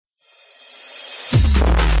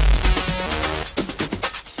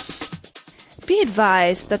be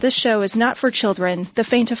advised that this show is not for children, the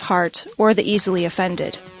faint of heart, or the easily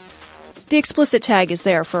offended. The explicit tag is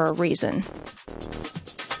there for a reason.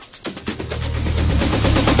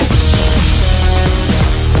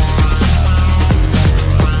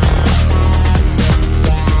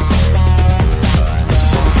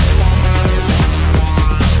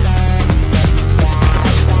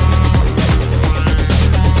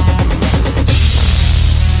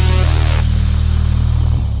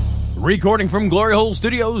 Recording from Glory Hole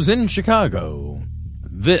Studios in Chicago,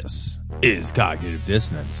 this is Cognitive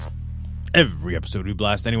Dissonance. Every episode we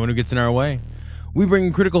blast anyone who gets in our way. We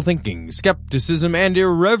bring critical thinking, skepticism, and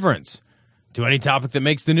irreverence to any topic that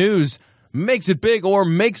makes the news, makes it big, or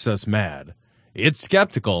makes us mad. It's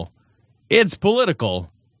skeptical, it's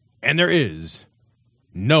political, and there is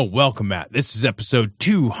no welcome mat. This is episode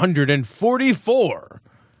 244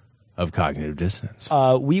 of Cognitive Dissonance.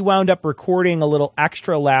 We wound up recording a little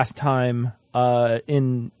extra last time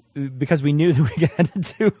because we knew that we had to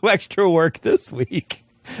do extra work this week.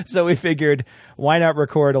 So we figured, why not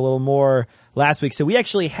record a little more last week? So we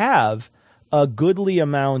actually have a goodly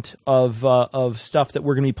amount of stuff that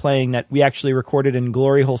we're going to be playing that we actually recorded in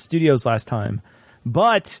Glory Hole Studios last time.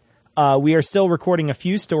 But we are still recording a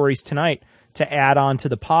few stories tonight to add on to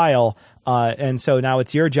the pile. And so now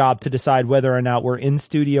it's your job to decide whether or not we're in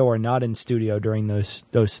studio or not in studio during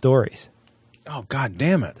those stories. Oh, God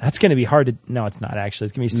damn it. That's going to be hard to... No, it's not, actually.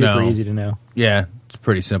 It's going to be super easy to know. Yeah, it's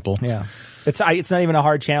pretty simple. Yeah. It's not even a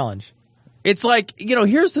hard challenge. It's like,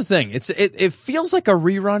 here's the thing. It feels like a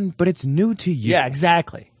rerun, but it's new to you. Yeah,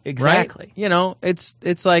 exactly. Exactly. Right?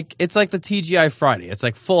 It's like the TGI Friday. It's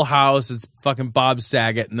like Full House. It's fucking Bob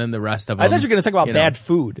Saget, and then the rest of them. I thought you were going to talk about bad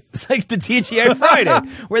food. It's like the TGI Friday,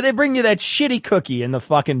 where they bring you that shitty cookie in the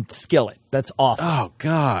fucking skillet. That's awful. Oh,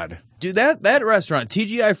 God. Dude, that restaurant,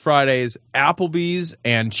 TGI Fridays, Applebee's,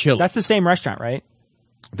 and Chili's. That's the same restaurant, right?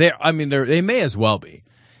 They may as well be.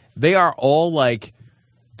 They are all like...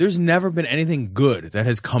 There's never been anything good that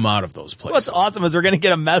has come out of those places. What's awesome is we're going to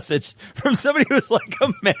get a message from somebody who's like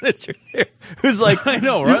a manager there, who's like, I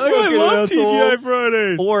know, right? Like, I love TGI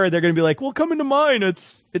Fridays. Or they're going to be like, well, come into mine.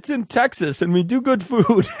 It's in Texas, and we do good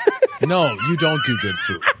food. No, you don't do good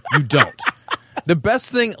food. You don't. The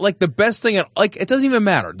best thing, it doesn't even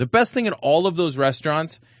matter. The best thing in all of those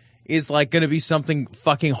restaurants is like going to be something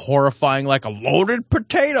fucking horrifying, like a loaded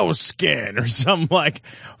potato skin or some like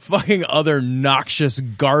fucking other noxious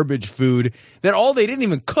garbage food that they didn't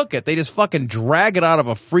even cook it. They just fucking drag it out of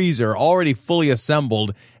a freezer already fully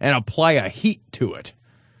assembled and apply a heat to it.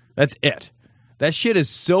 That's it. That shit is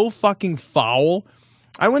so fucking foul.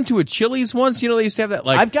 I went to a Chili's once. They used to have that,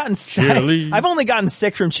 like... I've gotten sick. Chili's. I've only gotten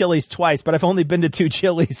sick from Chili's twice, but I've only been to 2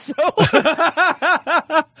 Chili's, so...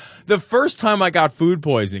 The first time I got food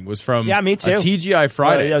poisoning was from me too. A TGI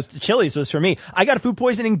Fridays. Chili's was for me. I got food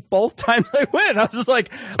poisoning both times I went. I was just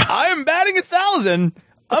like, I'm batting 1,000.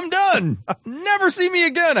 I'm done. Never see me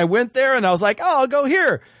again. I went there, and I was like, I'll go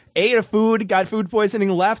here. Ate a food, got food poisoning,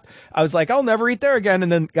 left. I was like, I'll never eat there again,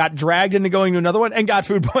 and then got dragged into going to another one and got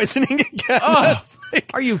food poisoning again. Oh,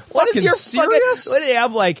 like, are you fucking serious? What do they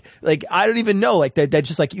have like I don't even know, like that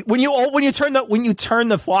just like when you turn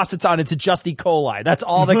the faucets on, it's just E. coli. That's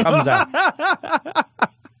all that comes out.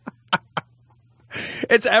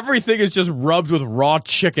 It's everything is just rubbed with raw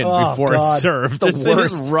chicken before it's served. It's the They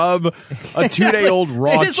worst. just rub a 2-day-old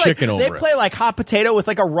raw chicken over it. They play like hot potato with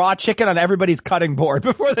like a raw chicken on everybody's cutting board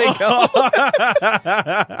before they go.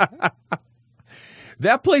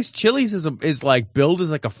 That place, Chili's, is like billed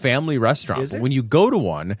as like a family restaurant. Is it? But when you go to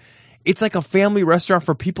one, it's like a family restaurant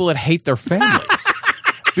for people that hate their families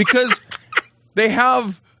because they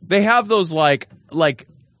have those like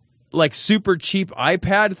super cheap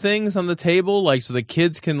iPad things on the table, like so the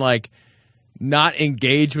kids can like not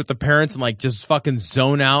engage with the parents and like just fucking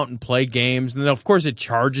zone out and play games. And then of course it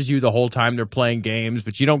charges you the whole time they're playing games,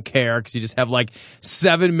 but you don't care because you just have like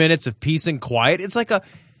 7 minutes of peace and quiet. It's like it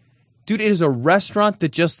is a restaurant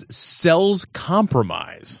that just sells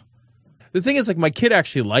compromise. The thing is, like, my kid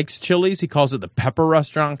actually likes Chili's. He calls it the pepper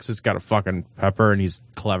restaurant because it's got a fucking pepper and he's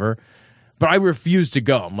clever. But I refuse to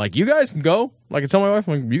go. I'm like, you guys can go. Like I tell my wife,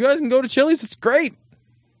 I'm like, you guys can go to Chili's. It's great.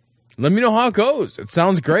 Let me know how it goes. It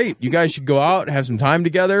sounds great. You guys should go out, have some time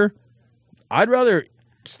together. I'd rather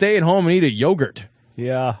stay at home and eat a yogurt.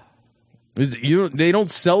 Yeah. They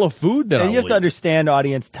don't sell a food that and you have to understand,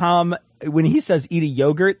 audience, Tom, when he says eat a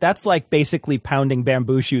yogurt, that's like basically pounding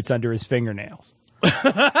bamboo shoots under his fingernails.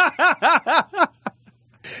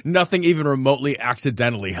 Nothing even remotely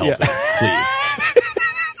accidentally healthy, please.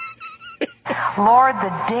 Lord,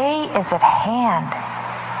 the day is at hand.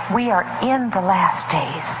 We are in the last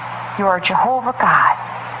days. You are Jehovah God.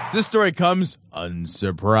 This story comes,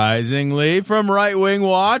 unsurprisingly, from Right Wing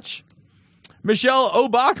Watch. Michelle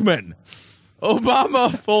Obachman.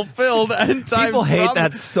 Obama fulfilled end time. People hate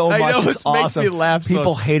that so much. I know, It's awesome. Makes me laugh.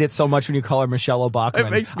 People hate it so much when you call her Michelle Obachman.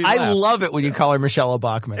 It makes me I laugh. love it when you call her Michelle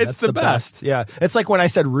Obachman. It's That's the the best. Yeah. It's like when I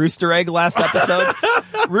said Rooster Egg last episode.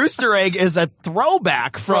 Rooster Egg is a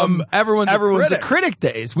throwback from Everyone's a a Critic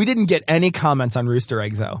days. We didn't get any comments on Rooster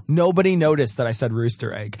Egg, though. Nobody noticed that I said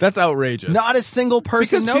Rooster Egg. That's outrageous. Not a single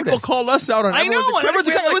person because noticed. people called us out on I know. Everyone's a And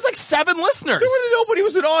Critic. it was like 7 listeners. Nobody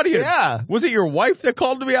was an audience. Yeah. Was it your wife that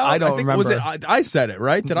called me out? I don't think, remember. Was it, I said it,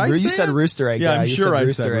 right? Did I You say said it? Rooster Egg. Yeah, I'm you sure said I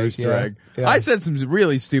Rooster said Egg. Rooster Egg. Yeah. I said some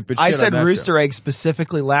really stupid shit I said on that Rooster show. Egg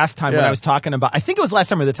specifically last time when Yeah. I was talking about, I think it was last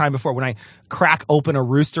time or the time before when I crack open a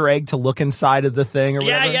Rooster Egg to look inside of the thing or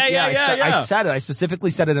Yeah, whatever. yeah. I said it. I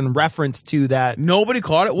specifically said it in reference to that. Nobody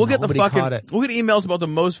caught it. We'll Nobody get caught it. We'll get emails about the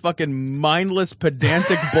most fucking mindless,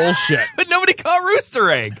 pedantic bullshit. But nobody caught Rooster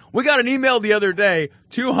Egg. We got an email the other day,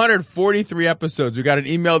 243 episodes. We got an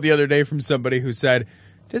email the other day from somebody who said,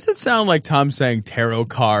 does it sound like Tom saying tarot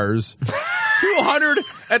cars? 200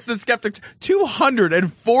 at the Skeptic,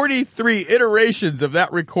 243 iterations of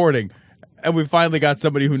that recording. And we finally got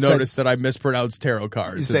somebody who noticed that I mispronounced tarot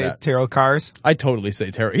cars. You say tarot cars? I totally say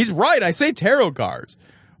tarot. He's right. I say tarot cars.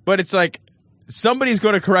 But it's like somebody's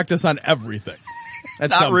going to correct us on everything.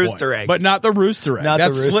 At Not some Rooster point. Egg. But not the Rooster Egg. Not That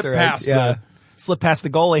the Rooster slipped Egg. past Yeah. Slip past the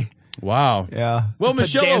goalie. Wow. Yeah. Well, The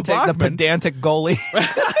Michelle pedantic, Obachman. the pedantic goalie.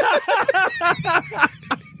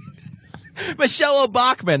 Michelle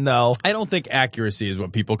Obachman, though. I don't think accuracy is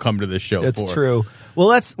what people come to this show It's for. true. Well,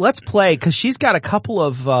 let's play because she's got a couple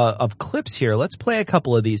of clips here. Let's play a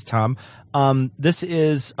couple of these, Tom. This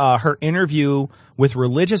is her interview with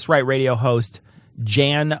religious right radio host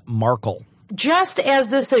Jan Markle. Just as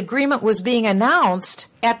this agreement was being announced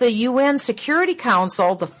at the UN Security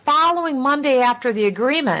Council the following Monday after the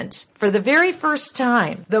agreement, for the very first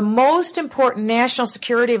time, the most important national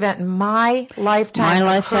security event in my lifetime. My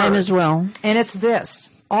lifetime occurred. as well. And it's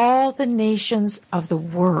this: all the nations of the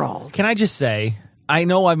world. Can I just say, I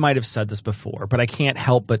know I might have said this before, but I can't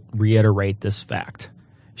help but reiterate this fact.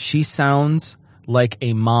 She sounds like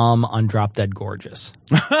a mom on Drop Dead Gorgeous.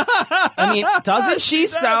 I mean, doesn't she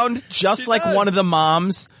sound just like one of the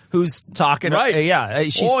moms who's talking? Right. Yeah.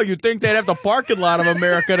 She's, Oh, you'd think they'd have the parking lot of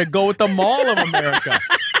America to go with the Mall of America.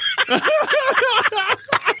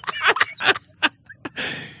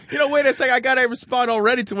 You know, wait a second. I got to respond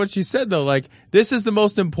already to what she said, though. Like, this is the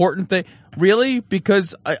most important thing. Really?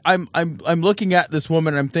 Because I'm looking at this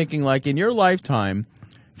woman and I'm thinking, like, in your lifetime,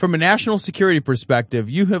 from a national security perspective,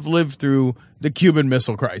 you have lived through the Cuban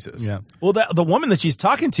Missile Crisis. yeah. Well, the woman that she's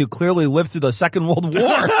talking to clearly lived through the Second World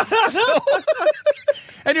War.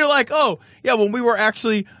 And you're like, oh, yeah, when we were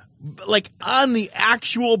actually, like, on the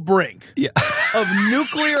actual brink of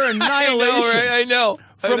nuclear annihilation I know.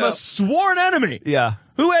 from a sworn enemy Yeah.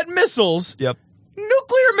 who had missiles, Yep.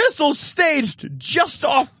 nuclear missiles staged just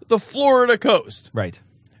off the Florida coast. Right.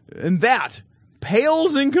 And that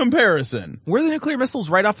pales in comparison. Were the nuclear missiles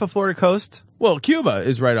right off the Florida coast? Well, Cuba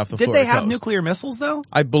is right off the Did Florida they have coast. nuclear missiles, though?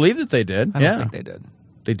 I believe that they did. I don't think they did.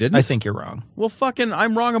 They didn't? I think you're wrong. Well, fucking,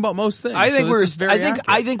 I'm wrong about most things. I think so this is very accurate.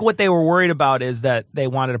 I think what they were worried about is that they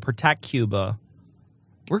wanted to protect Cuba.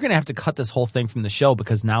 We're going to have to cut this whole thing from the show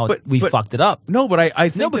because now we fucked it up. No, but I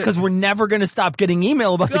think No, because we're never going to stop getting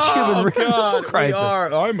email about the Cuban Missile Crisis.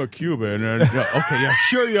 I'm a Cuban. And, okay, yeah,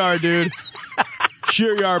 sure you are, dude.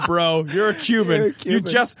 Sure you are, bro. You're a Cuban. You're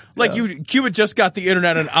a Cuban. Cuba just got the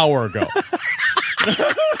internet an hour ago.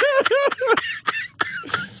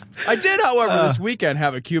 I did, however, this weekend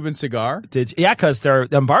have a Cuban cigar. Did you? Yeah, because the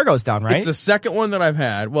embargo's down, right? It's the second one that I've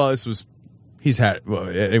had. Well,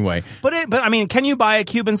 anyway. But I mean, can you buy a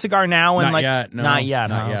Cuban cigar now? And Not yet. No. Not yet.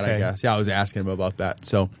 Not huh? yet, Okay. I guess. Yeah, I was asking him about that.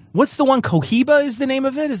 So, What's the one? Cohiba is the name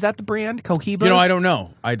of it. Is that the brand? Cohiba. I don't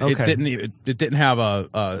know. It Okay. didn't have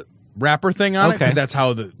a wrapper thing on it Okay. because that's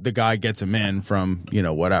how the guy gets them in from,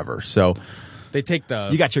 whatever. So they take the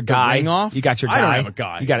You got your the guy. ring off. You got your I don't guy. have a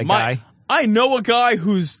guy. You got a guy. I know a guy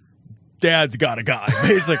whose dad's got a guy,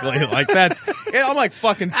 basically. Like that's I'm like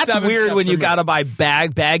fucking That's 7 weird steps when you from got to buy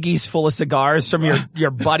baggies full of cigars from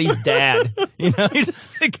your buddy's dad. You're just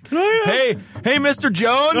like, hey, Mr.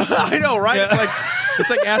 Jones. I know, right? Yeah. It's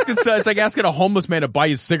like asking a homeless man to buy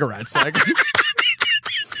you cigarettes. Like,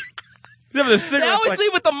 the They cigarettes, always like,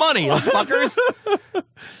 leave with the money, you fuckers.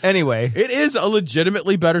 Anyway, it is a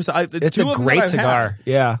legitimately better. it's two a of them great that I've cigar. had.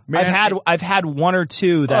 Yeah, Man, I've had one or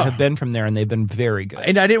two that have been from there, and they've been very good.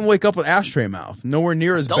 And I didn't wake up with ashtray mouth. Nowhere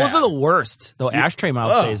near as bad. Those are the worst. The ashtray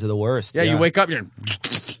mouth Ugh. days are the worst. Yeah, you wake up, you're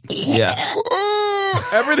Yeah.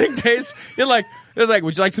 everything tastes. It's like,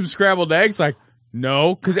 would you like some scrambled eggs? Like,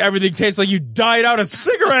 No, because everything tastes like you died out a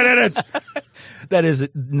cigarette in it. That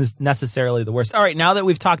isn't necessarily the worst. All right, now that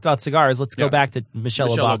we've talked about cigars, let's go back to Michelle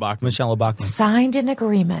Obama. Michelle Obama signed an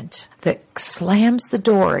agreement that slams the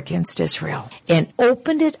door against Israel and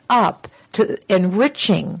opened it up to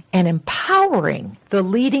enriching and empowering the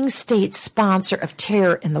leading state sponsor of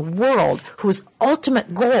terror in the world, whose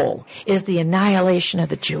ultimate goal is the annihilation of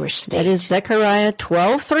the Jewish state. That is Zechariah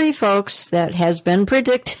 12:3, folks. That has been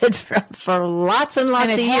predicted for lots and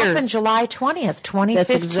lots of years. And it happened July 20th, 2015.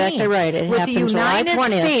 That's exactly right. It with happened the United July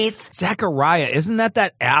 20th. States. Zechariah, isn't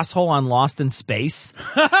that asshole on Lost in Space?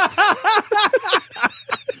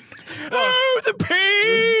 Oh, the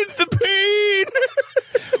pain, the pain.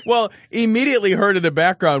 Well, immediately heard in the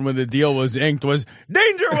background when the deal was inked was,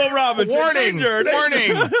 danger, Will Robinson, warning, danger,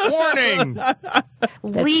 warning.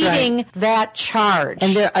 Leading that charge.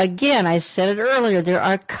 And there, again, I said it earlier, there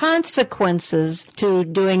are consequences to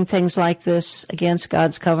doing things like this against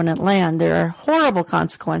God's covenant land. There are horrible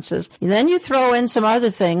consequences. And then you throw in some other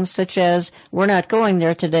things, such as, we're not going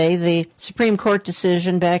there today, the Supreme Court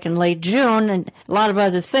decision back in late June, and a lot of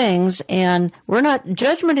other things, and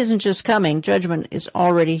judgment isn't just coming, judgment is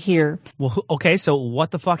already here. Well, okay, so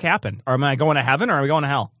what the fuck happened? Am I going to heaven or are we going to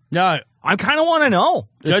hell? Yeah, I kind of want to know.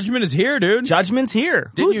 Judgment is here, dude. Judgment's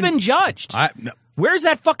here. Who's been judged? No. Where's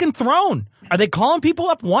that fucking throne? Are they calling people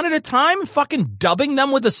up one at a time, fucking dubbing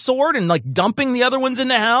them with a sword and like dumping the other ones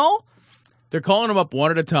into hell? They're calling them up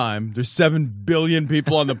one at a time. There's 7 billion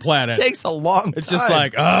people on the planet. It takes a long time. It's just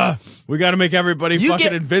like, we got to make everybody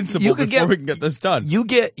invincible before we can get this done.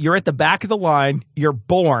 You're at the back of the line. You're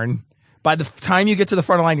born. By the time you get to the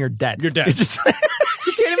front of the line, you're dead. You're dead. It's just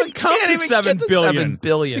you can't even count to 7 billion. 7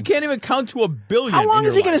 billion. You can't even count to 1 billion. How long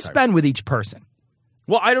is he going to spend with each person?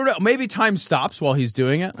 Well, I don't know. Maybe time stops while he's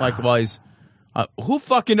doing it. Like while he's, who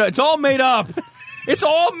fucking knows? It's all made up. It's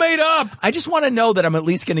all made up. I just want to know that I'm at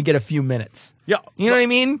least going to get a few minutes. Yeah. You know what I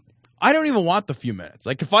mean? I don't even want the few minutes.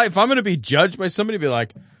 Like if I'm going to be judged by somebody, be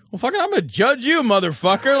like, well, fucking, I'm going to judge you,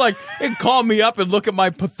 motherfucker. Like, and call me up and look at my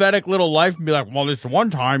pathetic little life and be like, well, this one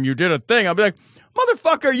time you did a thing. I'll be like,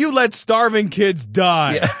 motherfucker, you let starving kids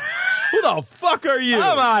die. Yeah. Who the fuck are you?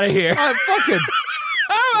 I'm out of here. I'm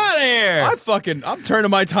out of here. I'm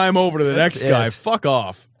turning my time over to the next guy. Fuck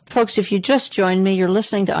off. Folks, if you just joined me, you're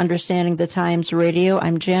listening to Understanding the Times Radio.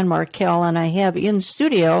 I'm Jan Markell, and I have in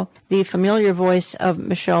studio the familiar voice of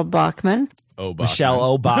Michelle Bachmann. Michelle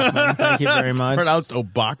O. Bachmann. Thank you very much. Pronounced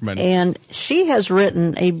O'Bachman. And she has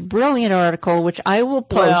written a brilliant article, which I will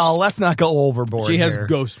post. Well, let's not go overboard. She has here.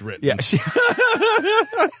 ghost written. Yeah.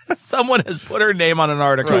 Someone has put her name on an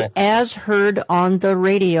article. Right. As heard on the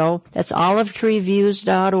radio. That's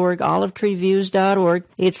olivetreeviews.org, olivetreeviews.org.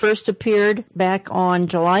 It first appeared back on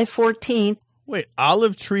July 14th. Wait,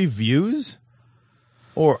 Olive Tree Views?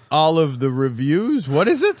 Or Olive the Reviews? What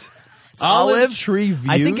is it? Olive Tree Views?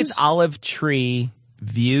 I think it's Olive Tree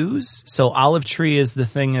Views. So Olive Tree is the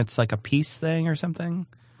thing that's like a peace thing or something.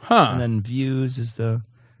 Huh. And then Views is the...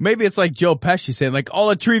 Maybe it's like Joe Pesci saying, like,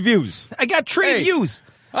 Olive Tree Views. I got tree views.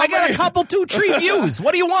 I got a couple 2 tree views.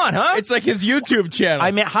 What do you want, huh? It's like his YouTube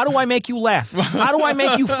channel. How do I make you laugh? How do I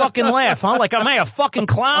make you fucking laugh, huh? Like, am I a fucking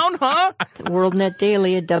clown, huh? WorldNet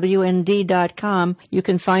Daily at WND.com. You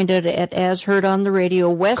can find it at As Heard on the Radio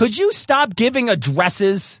West. Could you stop giving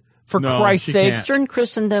addresses? For Christ's sake. Western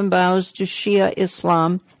Christendom bows to Shia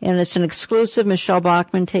Islam, and it's an exclusive. Michelle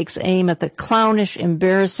Bachmann takes aim at the clownish,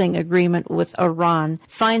 embarrassing agreement with Iran.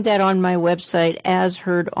 Find that on my website, As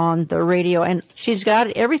Heard on the Radio. And she's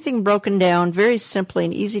got everything broken down very simply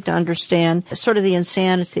and easy to understand, sort of the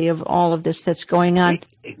insanity of all of this that's going on.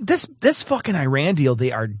 This fucking Iran deal,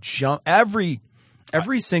 they are every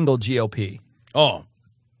single GOP. Oh,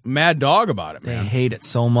 mad dog about it, man. They hate it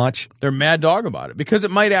so much. They're mad dog about it because it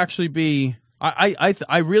might actually be.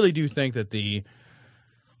 I really do think that I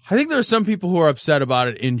think there are some people who are upset about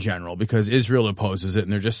it in general because Israel opposes it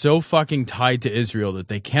and they're just so fucking tied to Israel that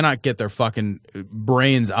they cannot get their fucking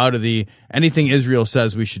brains out of anything Israel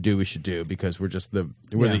says we should do because we're just the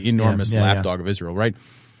enormous lapdog of Israel, right?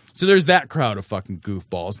 So there's that crowd of fucking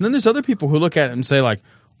goofballs, and then there's other people who look at it and say like,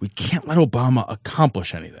 we can't let Obama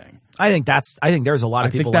accomplish anything. I think there's a lot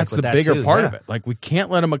of people. I think that's like the that bigger too, part of it. Like we can't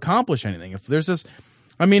let him accomplish anything. If there's this,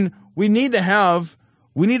 I mean, he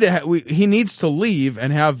needs to leave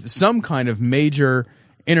and have some kind of major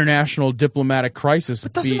international diplomatic crisis.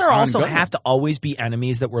 But doesn't there also have to always be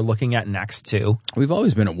enemies that we're looking at next too? We've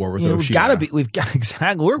always been at war with Oceania. We've got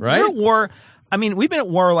exactly. We're at war. I mean, we've been at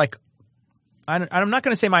war like I'm not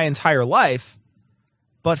going to say my entire life,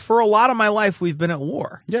 but for a lot of my life, we've been at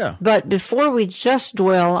war. Yeah. But before we just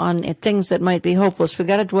dwell on things that might be hopeless, we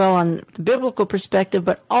got to dwell on the biblical perspective,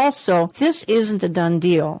 but also this isn't a done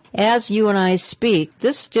deal. As you and I speak,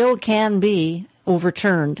 this still can be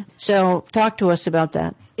overturned. So talk to us about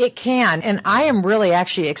that. It can, and I am really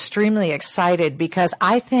actually extremely excited because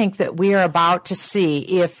I think that we are about to see,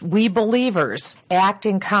 if we believers act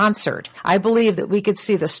in concert, I believe that we could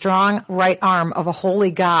see the strong right arm of a holy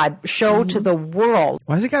God show to the world.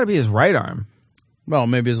 Why's it got to be his right arm? Well,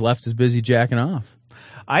 maybe his left is busy jacking off.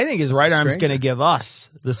 I think his right arm's going to give us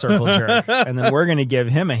the circle jerk, and then we're going to give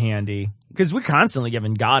him a handy, because we're constantly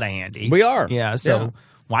giving God a handy. We are. Yeah, so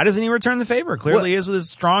why doesn't he return the favor? Clearly he is with his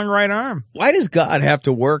strong right arm. Why does God have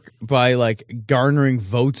to work by, like, garnering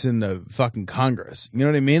votes in the fucking Congress? You know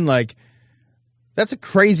what I mean? Like, that's a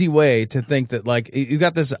crazy way to think that, like, you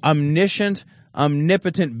got this omniscient,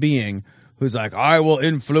 omnipotent being who's like, I will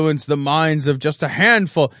influence the minds of just a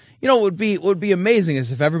handful. You know, what would be amazing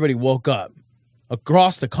is if everybody woke up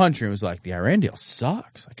across the country and was like, the Iran deal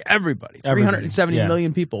sucks. Like, everybody 370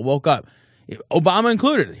 million people woke up. Obama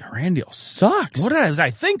included. The Iran deal sucks. What was I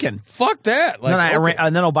thinking? Fuck that. Like,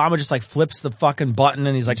 and then Obama just like flips the fucking button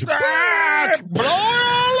and he's like, blow it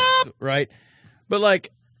all up. Right? But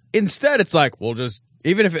like, instead it's like, we'll just,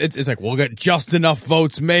 even if it's like, we'll get just enough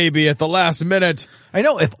votes maybe at the last minute. I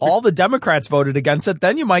know, if all the Democrats voted against it,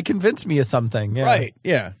 then you might convince me of something. Yeah. Right,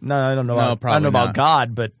 yeah. No, I don't know. I don't know about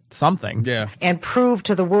God, but something. Yeah. And prove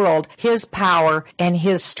to the world his power and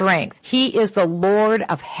his strength. He is the Lord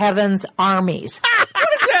of heaven's armies. What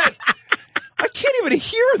is that? I can't even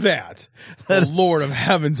hear that. The Lord of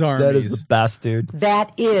heaven's armies. That is the best, dude.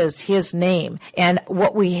 That is his name. And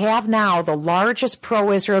what we have now, the largest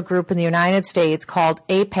pro-Israel group in the United States, called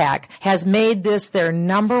AIPAC, has made this their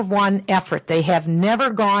number one effort. They have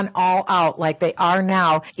never gone all out like they are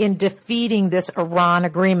now in defeating this Iran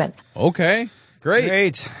agreement. Okay.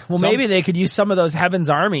 Great. Well, maybe they could use some of those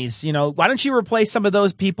heaven's armies. You know, why don't you replace some of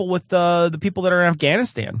those people with the people that are in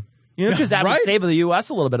Afghanistan? You know, because that would save the U.S.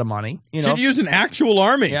 a little bit of money. You know, should use an actual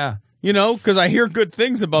army. Yeah. You know, because I hear good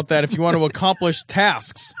things about that if you want to accomplish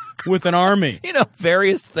tasks with an army. You know,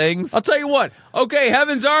 various things. I'll tell you what. Okay,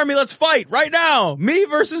 Heaven's Army, let's fight right now. Me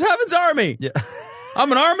versus Heaven's Army. Yeah.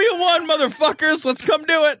 I'm an army of one, motherfuckers. Let's come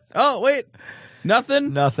do it. Oh, wait.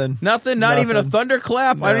 Nothing? Nothing. Not even a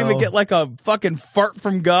thunderclap? No. I don't even get like a fucking fart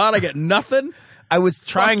from God. I get nothing? I was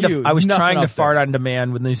trying to fart on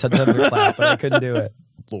demand when you said thunderclap, but I couldn't do it.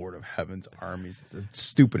 Lord of Heaven's armies. It's the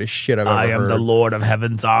stupidest shit I've ever heard. I am the Lord of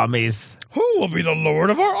Heaven's armies. Who will be the Lord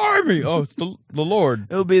of our army? Oh, it's the Lord.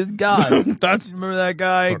 It'll be God. Remember that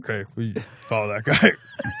guy? Okay, we follow that guy.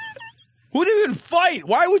 Who did even fight?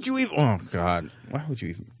 Why would you even? Oh God, why would you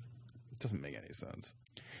even? It doesn't make any sense.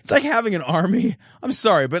 It's like having an army. I'm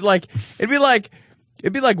sorry, but like it'd be like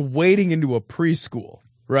wading into a preschool,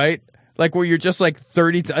 right? Like where you're just like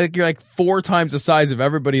 30. Like you're like 4 times the size of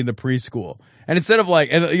everybody in the preschool. And instead of like,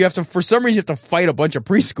 and you have to, for some reason, you have to fight a bunch of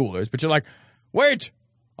preschoolers, but you're like, wait,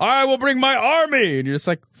 I will bring my army. And you're just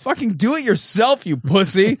like, fucking do it yourself, you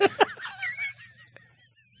pussy.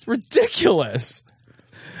 It's ridiculous.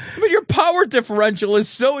 I mean, your power differential is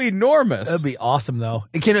so enormous. That'd be awesome, though.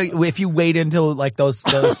 If you wait until like those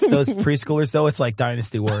preschoolers, though, it's like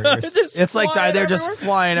Dynasty Warriors. It's like they're just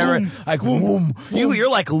flying everywhere. Like boom, you're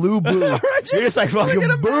like Lubu. You're just like fucking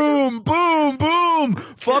boom, boom, boom.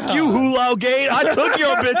 Fuck you, Hulao Gate. I took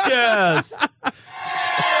your bitch ass.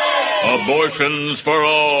 Abortions for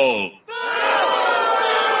all.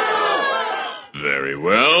 Very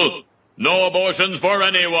well. No abortions for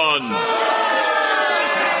anyone.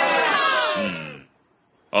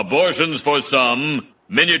 Abortions for some,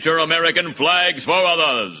 miniature American flags for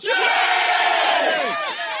others.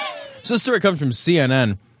 So this story comes from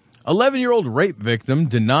CNN. 11-year-old rape victim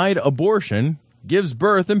denied abortion, gives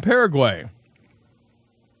birth in Paraguay.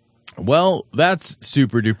 Well, that's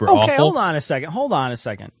super duper awful. Okay, hold on a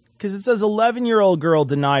second. Because it says 11-year-old girl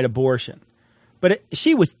denied abortion. But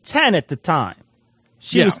she was 10 at the time.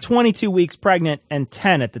 She was 22 weeks pregnant and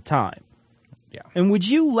 10 at the time. Yeah. And would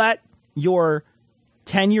you let your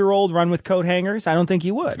 10-year-old run with coat hangers? I don't think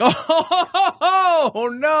you would. Oh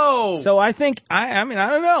no! So I think I mean I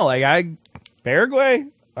don't know. Like Paraguay,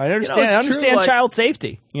 I understand child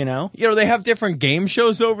safety. You know, they have different game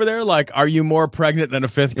shows over there. Like, are you more pregnant than a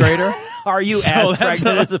 5th grader? Are you as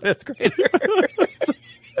pregnant as a 5th grader?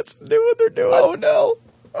 Let's do what they're doing. Oh no!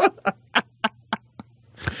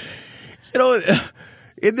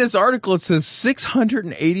 In this article, it says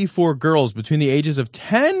 684 girls between the ages of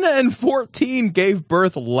 10 and 14 gave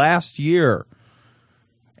birth last year.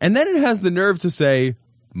 And then it has the nerve to say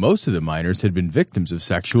most of the minors had been victims of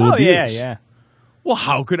sexual abuse. Yeah. Well,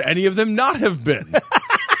 how could any of them not have been?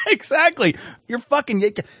 Exactly. You're fucking.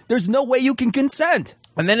 There's no way you can consent.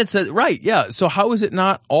 And then it says, right, yeah. So how is it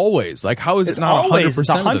not always? Like, how is it not 100% It's of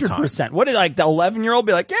the time? 100%. What did like the 11-year-old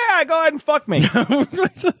be like? Yeah, go ahead and fuck me.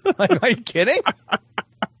 Like, are you kidding?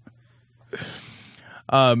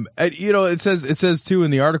 And, it says too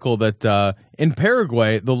in the article that in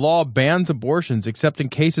Paraguay, the law bans abortions except in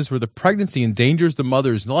cases where the pregnancy endangers the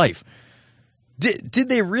mother's life. Did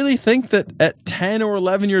they really think that at 10 or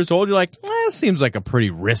 11 years old, you're like, this seems like a pretty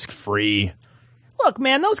risk-free? Look,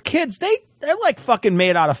 man, those kids, they're like fucking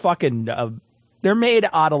made out of fucking, they're made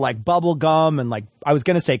out of like bubble gum and like, I was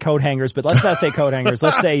going to say coat hangers, but let's not say coat hangers.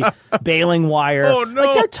 Let's say baling wire. Oh, no.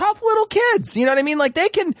 Like they're tough little kids. You know what I mean? Like they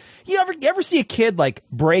can, you ever see a kid like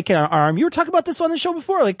break an arm? You were talking about this on the show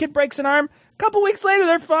before. Like kid breaks an arm. A couple weeks later,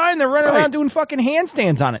 they're fine. They're running around doing fucking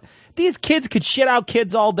handstands on it. These kids could shit out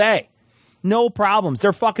kids all day. No problems.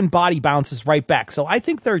 Their fucking body bounces right back. So I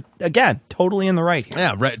think they're, again, totally in the right here.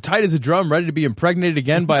 Yeah, tight as a drum, ready to be impregnated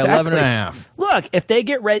again by 11 and a half. Look, if they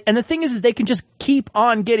get raped, and the thing is they can just keep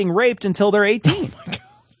on getting raped until they're 18.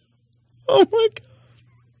 Oh, my God.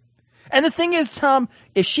 And the thing is, Tom,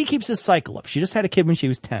 if she keeps this cycle up, she just had a kid when she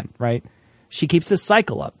was 10, right? She keeps this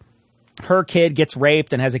cycle up. Her kid gets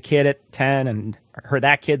raped and has a kid at 10, and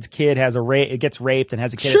that kid's kid gets raped and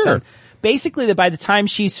has a kid at 10. Basically, that by the time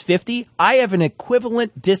she's 50, I have an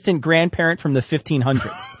equivalent distant grandparent from the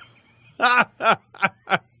 1500s.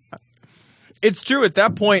 It's true. At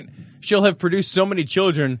that point, she'll have produced so many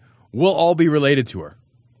children, we'll all be related to her.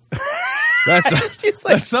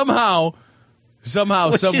 That's somehow, some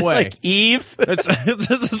she's way. Like Eve.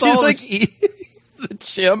 She's like Eve, the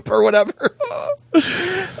chimp or whatever.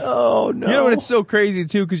 Oh, no. You know what? It's so crazy,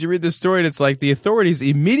 too, because you read this story and it's like the authorities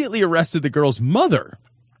immediately arrested the girl's mother,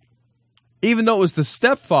 even though it was the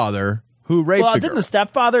stepfather who raped the girl. Didn't the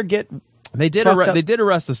stepfather get... They did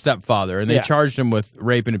arrest the stepfather, and they charged him with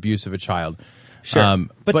rape and abuse of a child. Sure.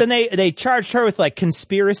 But then they charged her with like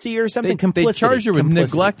conspiracy or something. They charged her with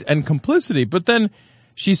neglect and complicity. But then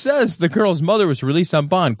she says the girl's mother was released on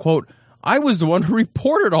bond. Quote, I was the one who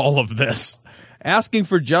reported all of this, asking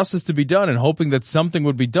for justice to be done and hoping that something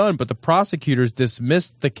would be done. But the prosecutors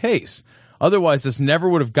dismissed the case. Otherwise, this never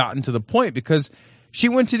would have gotten to the point because she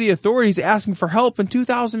went to the authorities asking for help in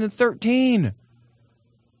 2013.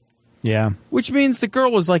 Yeah. Which means the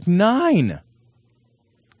girl was like 9.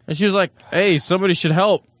 And she was like, hey, somebody should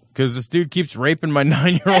help because this dude keeps raping my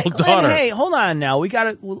 9-year-old daughter. Hey, hold on now. We got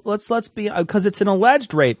to, let's be, because it's an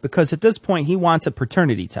alleged rape, because at this point he wants a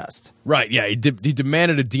paternity test. Right, yeah. He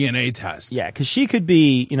demanded a DNA test. Yeah, because she could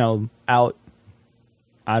be, out,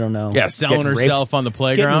 I don't know. Yeah, selling herself on the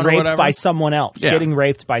playground getting or whatever. by someone else. Yeah. Getting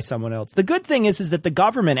raped by someone else. The good thing is that the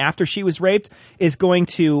government, after she was raped, is going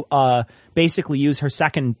to basically use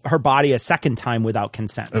her body a second time without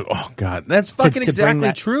consent. Oh, God. That's fucking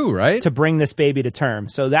exactly true, right? To bring this baby to term.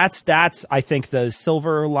 So that's I think, the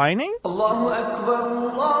silver lining. Allahu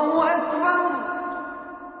Akbar, Allahu Akbar.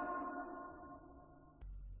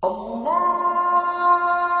 Allahu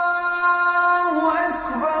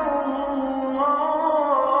Akbar, Allahu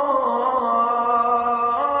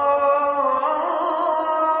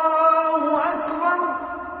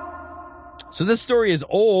Akbar. So this story is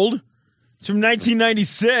old. It's from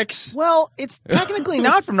 1996. Well, it's technically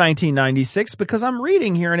not from 1996 because I'm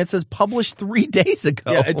reading here and it says published 3 days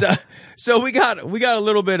ago. Yeah, so we got a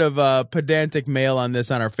little bit of pedantic mail on this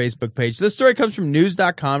on our Facebook page. This story comes from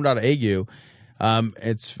news.com.au.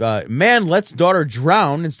 It's man lets daughter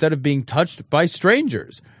drown instead of being touched by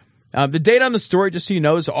strangers. The date on the story, just so you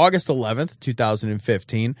know, is August 11th,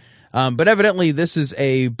 2015. But evidently this is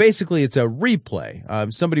basically it's a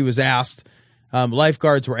replay. Somebody was asked,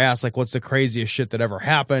 lifeguards were asked, like, what's the craziest shit that ever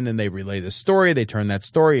happened? And they relay the story. They turn that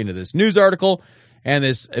story into this news article. And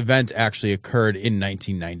this event actually occurred in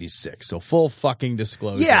 1996. So full fucking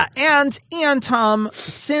disclosure. Yeah. And Tom,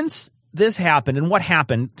 since this happened and what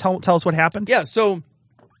happened, tell us what happened. Yeah. So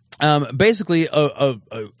basically a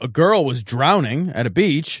girl was drowning at a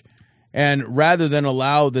beach. And rather than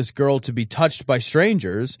allow this girl to be touched by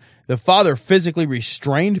strangers, the father physically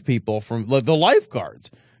restrained people from the lifeguards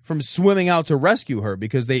from swimming out to rescue her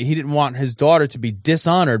because he didn't want his daughter to be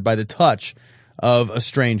dishonored by the touch of a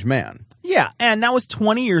strange man. Yeah, and that was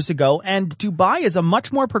 20 years ago, and Dubai is a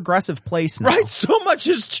much more progressive place now. Right, so much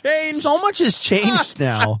has changed. So much has changed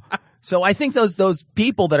now. So I think those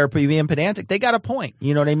people that are being pedantic, they got a point.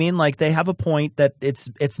 You know what I mean? Like they have a point that it's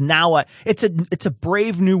now it's a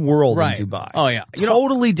brave new world in Dubai. Oh yeah,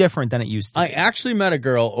 totally different than it used to be. I actually met a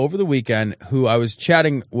girl over the weekend who I was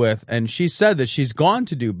chatting with, and she said that she's gone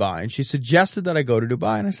to Dubai, and she suggested that I go to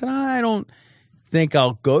Dubai, and I said I don't think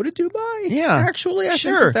I'll go to Dubai. Yeah, actually, I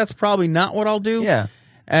sure. think that's probably not what I'll do. Yeah.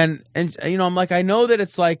 And you know, I'm like, I know that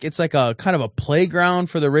it's like a kind of a playground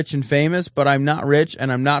for the rich and famous, but I'm not rich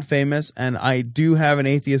and I'm not famous, and I do have an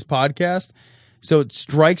atheist podcast, so it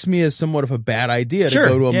strikes me as somewhat of a bad idea to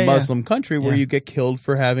go to a Muslim country where you get killed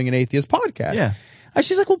for having an atheist podcast. Yeah. And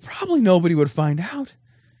she's like, well, probably nobody would find out.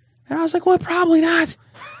 And I was like, well, probably not.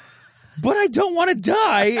 But I don't want to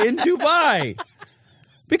die in Dubai.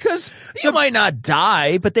 Because you might not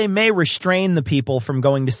die, but they may restrain the people from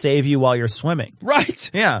going to save you while you're swimming. Right.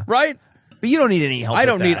 Yeah. Right. But you don't need any help.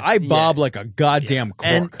 I bob like a goddamn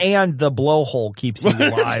cork. And the blowhole keeps you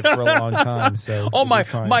alive for a long time. So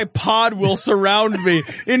my pod will surround me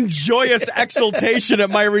in joyous exultation at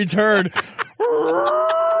my return.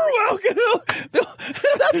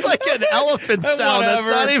 That's like an elephant sound. That's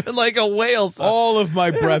not even like a whale sound. All of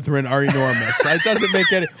my brethren are enormous. It doesn't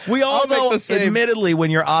make any. We all make the same. Admittedly,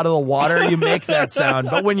 when you're out of the water, you make that sound.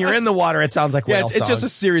 But when you're in the water, it sounds like whale sound. It's just a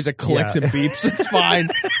series of clicks and beeps. It's fine.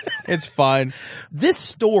 It's fine. This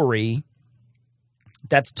story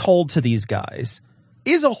that's told to these guys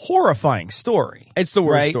is a horrifying story. It's the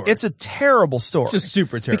worst story. It's a terrible story. It's just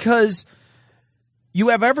super terrible. Because you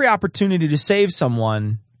have every opportunity to save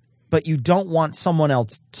someone, but you don't want someone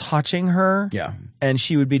else touching her. Yeah. And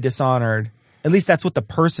she would be dishonored. At least that's what the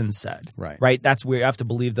person said. Right? That's where you have to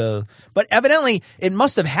believe but evidently it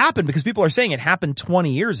must have happened because people are saying it happened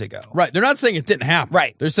 20 years ago. Right. They're not saying it didn't happen.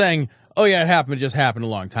 Right. They're saying, oh yeah, it happened. It just happened a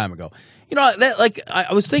long time ago. You know,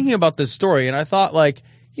 I was thinking about this story and I thought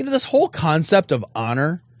this whole concept of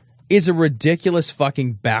honor is a ridiculous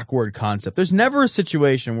fucking backward concept. There's never a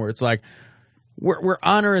situation where it's like, where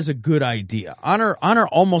honor is a good idea. Honor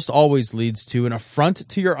almost always leads to an affront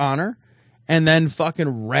to your honor and then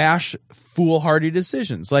fucking rash, foolhardy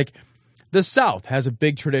decisions. Like the South has a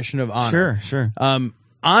big tradition of honor. Sure.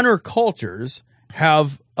 Honor cultures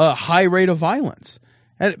have a high rate of violence.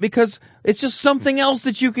 And because it's just something else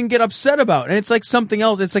that you can get upset about. And it's like something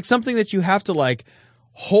else. It's like something that you have to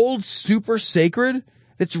hold super sacred.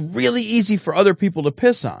 It's really easy for other people to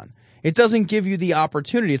piss on. It doesn't give you the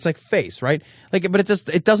opportunity. It's like face, right? But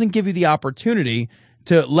it doesn't give you the opportunity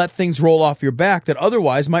to let things roll off your back that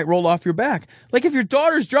otherwise might roll off your back. Like if your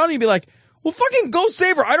daughter's drowning, you'd be like, well, fucking go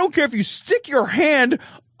save her. I don't care if you stick your hand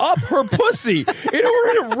up her pussy in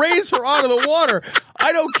order to raise her out of the water.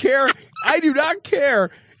 I don't care. I do not care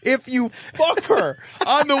if you fuck her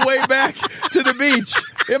on the way back to the beach.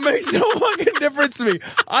 It makes no fucking difference to me.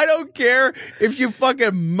 I don't care if you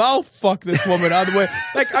fucking mouth fuck this woman on the way.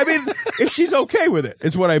 If she's okay with it,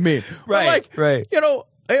 is what I mean. Right. You know,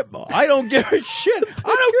 I don't give a shit.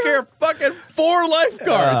 I don't care if fucking 4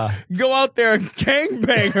 lifeguards go out there and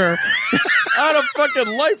gangbang her on a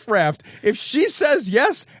fucking life raft. If she says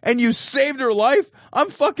yes and you saved her life, I'm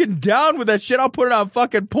fucking down with that shit. I'll put it on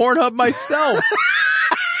fucking Pornhub myself.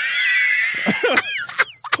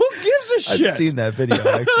 Who gives a shit? I've seen that video,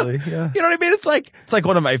 actually. Yeah. You know what I mean? It's like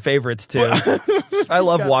one of my favorites, too. I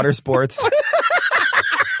love water sports.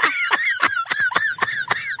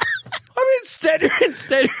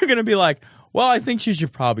 Instead you're going to be like, well, I think she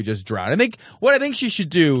should probably just drown. What I think she should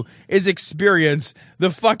do is experience the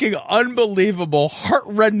fucking unbelievable,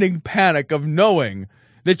 heart-rending panic of knowing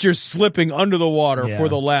that you're slipping under the water for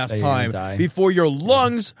the last time before your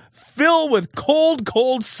lungs fill with cold,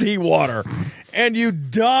 cold seawater and you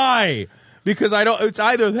die because it's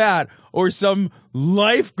either that or some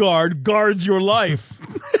lifeguard guards your life.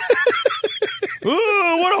 Ooh,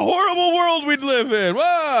 what a horrible world we'd live in.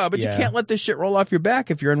 Whoa, but you can't let this shit roll off your back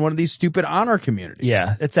if you're in one of these stupid honor communities.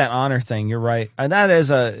 Yeah, it's that honor thing. You're right. And that is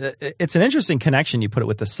it's an interesting connection. You put it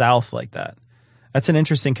with the South like that. That's an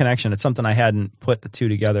interesting connection. It's something I hadn't put the two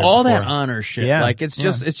together. All before. That honor shit. Yeah.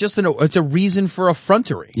 It's a reason for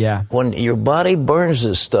effrontery. Yeah. When your body burns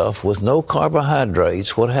this stuff with no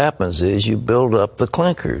carbohydrates, what happens is you build up the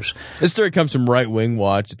clinkers. This story comes from Right Wing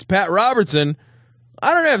Watch. It's Pat Robertson.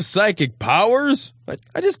 I don't have psychic powers.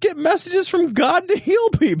 I just get messages from God to heal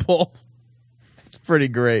people. It's pretty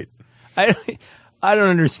great. I don't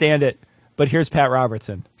understand it. But here's Pat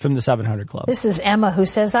Robertson from the 700 Club. This is Emma who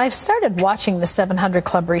says, I've started watching the 700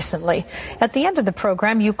 Club recently. At the end of the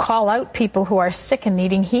program, you call out people who are sick and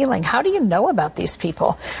needing healing. How do you know about these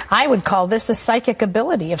people? I would call this a psychic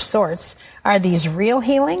ability of sorts. Are these real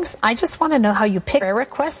healings? I just want to know how you pick prayer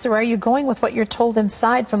requests, or are you going with what you're told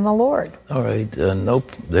inside from the Lord? All right.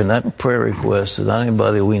 Nope. They're not prayer requests. They're not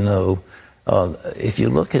anybody we know. If you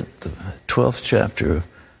look at the 12th chapter of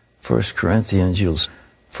 1 Corinthians,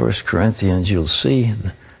 you'll see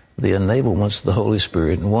the enablements of the Holy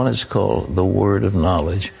Spirit, and one is called the word of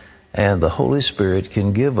knowledge. And the Holy Spirit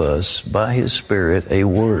can give us, by His Spirit, a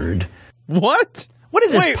word. What? What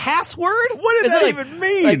is this Wait, password? What does Is that it even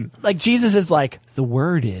mean? Like Jesus is like, the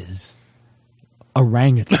word is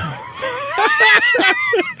orangutan.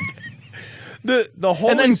 The whole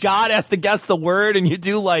And then God has to guess the word, and you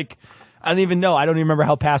do like, I don't even know. I don't even remember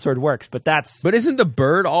how password works, but that's. But isn't the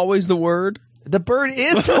bird always the word? The bird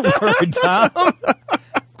is the word, Tom.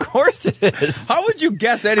 Of course it is. How would you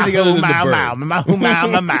guess anything other than the bird?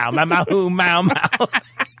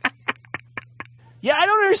 Yeah, I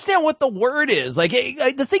don't understand what the word is. Like,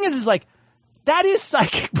 the thing is like, that is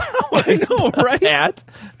psychic powers. I know, right?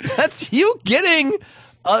 That's you getting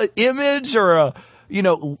an image or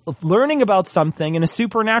learning about something in a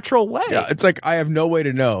supernatural way. Yeah, it's like I have no way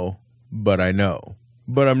to know, but I know.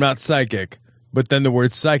 But I'm not psychic. But then the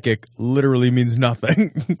word psychic literally means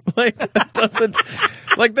nothing. Like, that doesn't,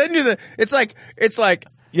 like, then it's like,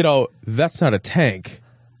 that's not a tank.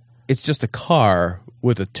 It's just a car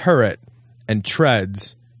with a turret and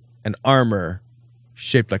treads and armor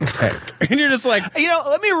shaped like a tank. And you're just like,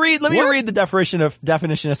 let me read the definition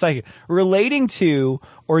of psychic. Relating to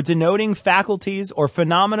or denoting faculties or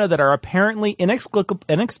phenomena that are apparently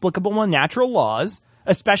inexplicable in natural laws,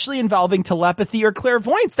 especially involving telepathy or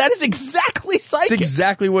clairvoyance. That is exactly psychic. That's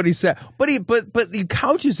exactly what he said. But he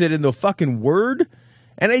couches it in the fucking word,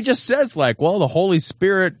 and he just says like, well, the Holy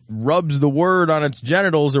Spirit rubs the word on its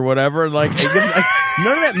genitals or whatever. Like,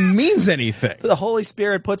 none of that means anything. The Holy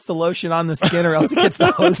Spirit puts the lotion on the skin, or else it gets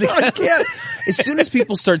the hose again. I can't. As soon as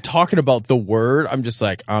people start talking about the word, I'm just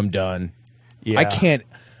like, I'm done. Yeah. I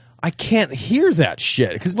can't hear that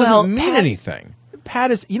shit because it doesn't mean anything.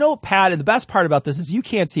 Pat is, Pat, and the best part about this is you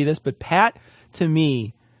can't see this, but Pat, to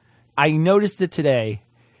me, I noticed it today.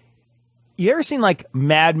 You ever seen like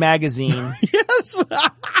Mad Magazine? Yes.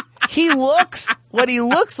 What he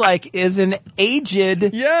looks like is an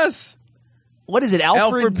aged. Yes. What is it?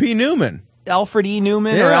 Alfred P. Newman. Alfred E.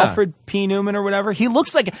 Newman or Alfred P. Newman or whatever. He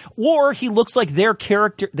looks like their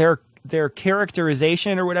character, their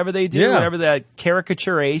characterization or whatever they do, whatever the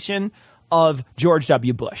caricaturation of George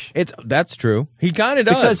W. Bush. That's true. He kind of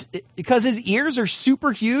does. Because his ears are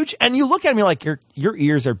super huge, and you look at me like your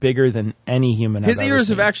ears are bigger than any human. His ears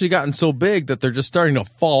have actually gotten so big that they're just starting to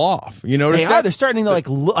fall off. You notice they are. They're starting to like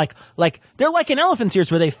they're like an elephant's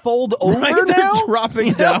ears where they fold over now, they're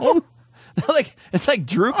dropping down. Like it's like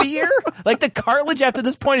droopy ear. Like the cartilage after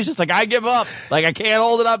this point is just like, I give up. Like I can't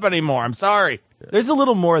hold it up anymore. I'm sorry. There's a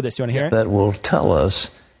little more of this. You want to hear it? That will tell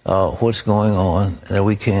us what's going on, that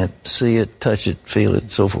we can't see it, touch it, feel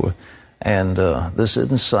it, so forth. And this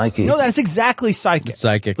isn't psychic. No, that's exactly psychic.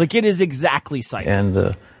 Psychic. Like it is exactly psychic.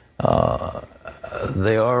 And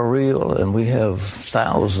they are real, and we have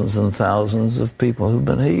thousands and thousands of people who've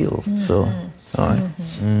been healed. Mm-hmm. So, all right.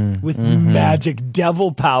 Mm-hmm. With magic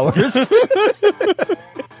devil powers.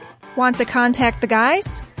 Want to contact the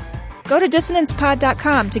guys? Go to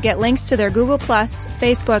dissonancepod.com to get links to their Google+,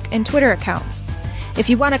 Facebook, and Twitter accounts. If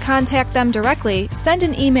you want to contact them directly, send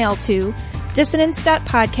an email to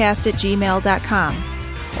dissonance.podcast@gmail.com.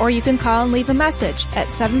 Or you can call and leave a message at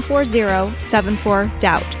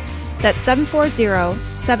 740-74-DOUBT. That's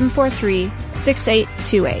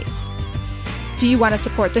 740-743-6828. Do you want to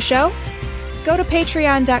support the show? Go to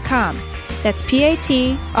patreon.com. That's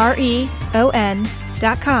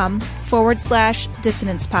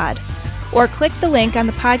patreon.com/dissonancepod. Or click the link on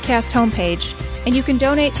the podcast homepage, and you can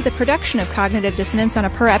donate to the production of Cognitive Dissonance on a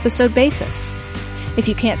per-episode basis. If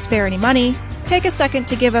you can't spare any money, take a second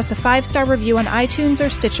to give us a 5-star review on iTunes or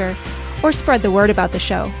Stitcher, or spread the word about the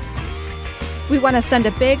show. We want to send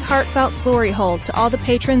a big, heartfelt glory hole to all the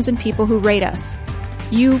patrons and people who rate us.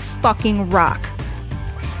 You fucking rock.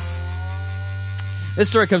 This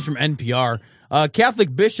story comes from NPR.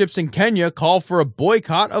 Catholic bishops in Kenya call for a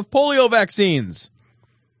boycott of polio vaccines.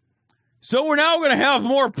 So we're now going to have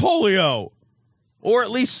more polio. Or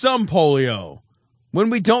at least some polio.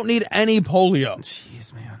 When we don't need any polio.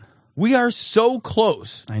 Jeez, man. We are so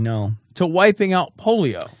close. I know. To wiping out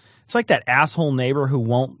polio. It's like that asshole neighbor who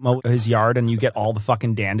won't mow his yard and you get all the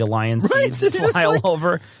fucking dandelion seeds fly all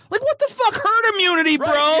over. Like, what the fuck? Herd immunity, bro.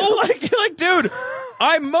 Right? Like, dude,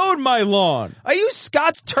 I mowed my lawn. I use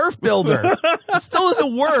Scott's Turf Builder. It still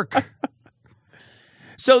doesn't work.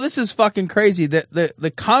 So this is fucking crazy.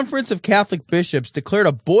 The Conference of Catholic Bishops declared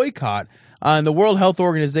a boycott on the World Health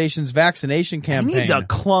Organization's vaccination campaign. They need to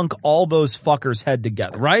clunk all those fuckers' head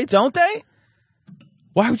together. Right? Don't they?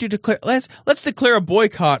 Why would you declare? Let's declare a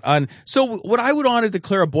boycott on. So what I would want to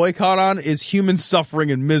declare a boycott on is human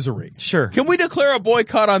suffering and misery. Sure. Can we declare a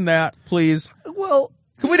boycott on that, please? Well,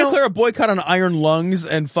 can we declare a boycott on iron lungs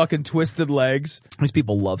and fucking twisted legs? These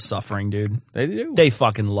people love suffering, dude. They do. They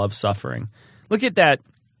fucking love suffering. Look at that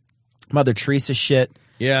Mother Teresa shit.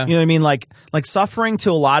 Yeah. You know what I mean? Like suffering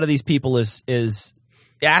to a lot of these people is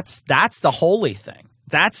that's the holy thing.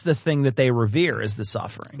 That's the thing that they revere, is the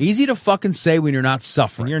suffering. Easy to fucking say when you're not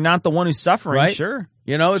suffering. When you're not the one who's suffering, right? Sure.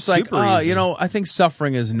 You know, it's Super like, easy. you know, I think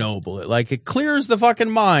suffering is noble. It clears the fucking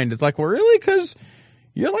mind. It's like, well, really? Because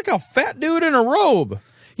you're like a fat dude in a robe.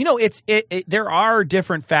 You know, there are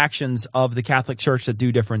different factions of the Catholic Church that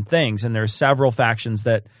do different things, and there are several factions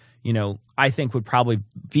that, you know, I think would probably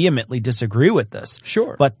vehemently disagree with this.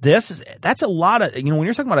 Sure. But that's a lot of, you know, when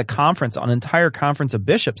you're talking about a conference, an entire conference of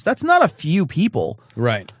bishops, that's not a few people.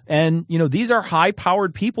 Right. And, you know, these are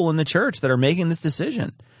high-powered people in the church that are making this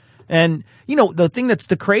decision. And, you know, the thing that's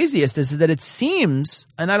the craziest is that it seems,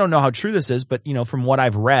 and I don't know how true this is, but, you know, from what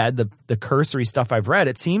I've read, the cursory stuff I've read,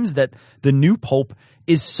 it seems that the new pope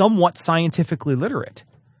is somewhat scientifically literate.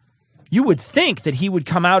 You would think that he would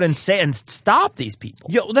come out and say and stop these people.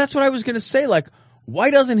 Yo, that's what I was going to say. Like,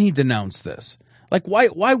 why doesn't he denounce this? Like, why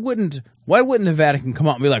wouldn't the Vatican come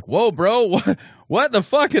out and be like, whoa, bro, what the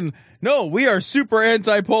fucking, no, we are super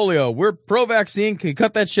anti-polio. We're pro-vaccine. Can you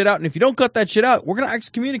cut that shit out? And if you don't cut that shit out, we're going to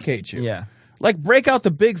excommunicate you. Yeah. Like, break out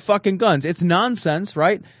the big fucking guns. It's nonsense,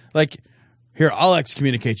 right? Like, here, I'll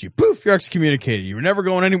excommunicate you. Poof, you're excommunicated. You were never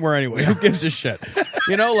going anywhere anyway. Who gives a shit?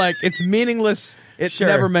 You know, like, it's meaningless. It Sure.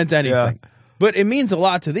 never meant anything. Yeah. But it means a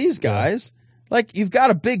lot to these guys. Like, you've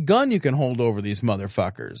got a big gun you can hold over these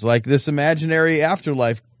motherfuckers. Like, this imaginary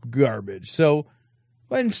afterlife garbage. So,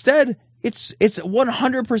 but instead, it's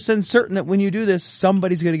 100% certain that when you do this,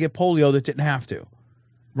 somebody's going to get polio that didn't have to.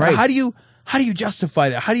 Right. How do you justify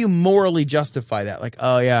that? How do you morally justify that? Like,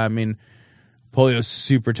 oh, yeah, I mean, polio's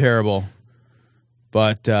super terrible.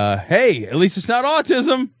 But, hey, at least it's not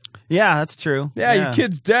autism. Yeah, that's true. Yeah, your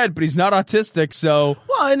kid's dead, but he's not autistic, so...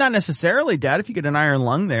 Well, not necessarily dead if you get an iron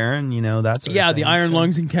lung there, and, you know, that's... Yeah, the iron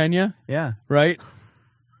lungs in Kenya. Yeah. Right?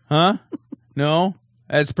 Huh? No?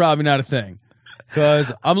 That's probably not a thing.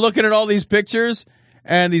 Because I'm looking at all these pictures,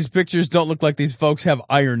 and these pictures don't look like these folks have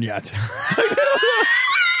iron yet.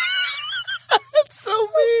 That's so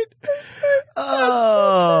mean.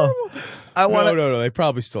 Oh... I want No, they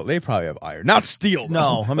probably have iron, not steel.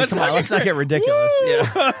 No, I mean, come on, let's not get ridiculous.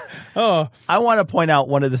 Yeah. Oh, I want to point out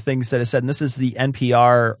one of the things that is said, and this is the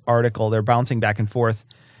NPR article. They're bouncing back and forth,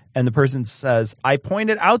 and the person says, "I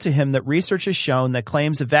pointed out to him that research has shown that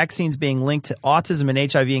claims of vaccines being linked to autism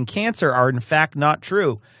and HIV and cancer are in fact not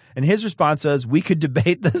true." And his response was, "We could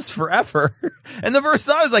debate this forever." And the first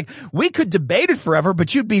thought was like, we could debate it forever,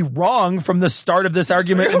 but you'd be wrong from the start of this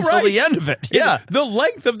argument until Right. the end of it. Yeah. The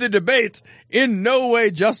length of the debate in no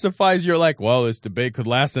way justifies your like, well, this debate could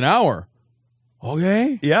last an hour.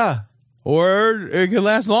 Okay. Yeah. Or it could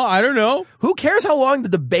last long. I don't know. Who cares how long the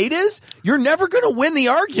debate is? You're never going to win the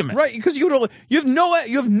argument. Right. Because you have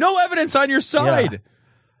no evidence on your side. Yeah.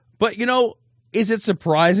 But, you know, is it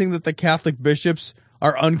surprising that the Catholic bishops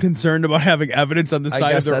are unconcerned about having evidence on the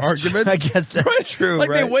side of their arguments? I guess that's true. Like,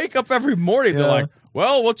 right? they wake up every morning, they're Yeah. like,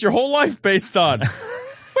 well, what's your whole life based on? Well,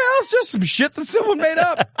 it's just some shit that someone made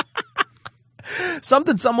up.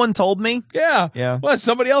 Something someone told me. Yeah. Yeah. Well,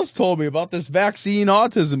 somebody else told me about this vaccine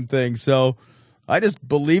autism thing, so I just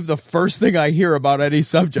believe the first thing I hear about any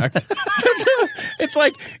subject. It's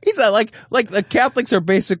like the Catholics are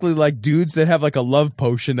basically like dudes that have like a love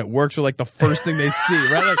potion that works with like the first thing they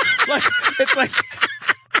see, right? Like it's like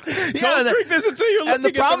don't drink this until you're looking And the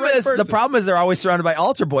at problem the right is, person. the problem is they're always surrounded by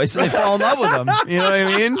altar boys, so they fall in love with them. You know what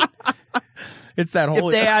I mean? It's that whole.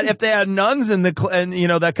 If they had nuns in and you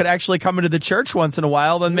know that could actually come into the church once in a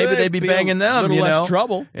while, then maybe they'd be banging them. A little you less know,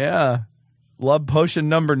 trouble. Yeah, love potion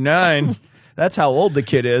number 9. That's how old the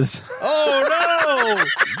kid is. Oh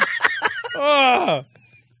no! Oh.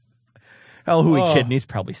 Hell, who he Oh. kidding? He's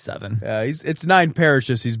probably 7. Yeah, it's 9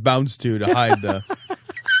 parishes he's bounced to hide the.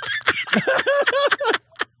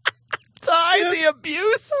 To hide the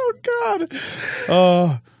abuse. Oh God!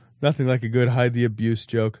 Oh, nothing like a good hide the abuse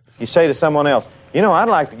joke. You say to someone else, you know, I'd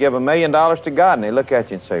like to give $1 million to God, and they look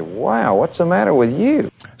at you and say, wow, what's the matter with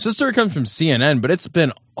you? So this story comes from CNN, but it's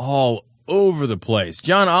been all over the place.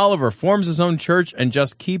 John Oliver forms his own church and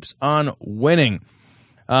just keeps on winning.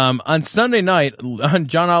 On Sunday night, on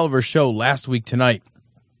John Oliver's show Last Week Tonight,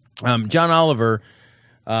 John Oliver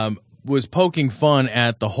was poking fun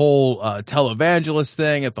at the whole televangelist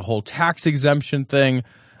thing, at the whole tax exemption thing,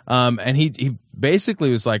 and he basically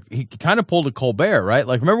was like, he kind of pulled a Colbert, right?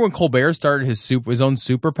 Like, remember when Colbert started his own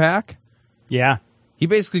super PAC? Yeah. He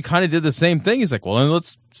basically kind of did the same thing. He's like, well, then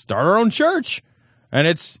let's start our own church. And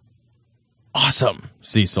it's awesome,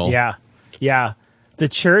 Cecil. Yeah. Yeah. The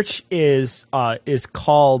church is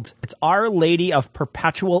called, it's Our Lady of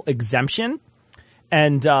Perpetual Exemption.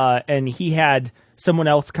 And he had someone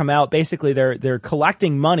else come out. Basically, they're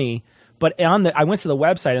collecting money, but I went to the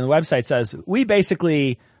website, and the website says we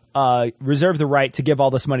basically reserve the right to give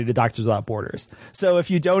all this money to Doctors Without Borders. So if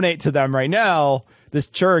you donate to them right now, this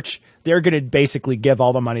church, they're going to basically give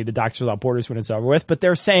all the money to Doctors Without Borders when it's over with. But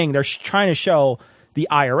they're saying they're trying to show the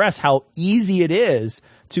IRS how easy it is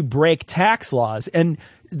to break tax laws. And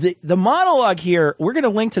the monologue here, we're going to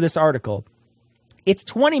link to this article. It's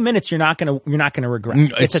 20 minutes you're not going to regret.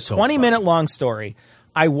 It's a 20-minute long story.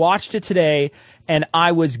 I watched it today and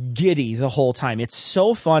I was giddy the whole time. It's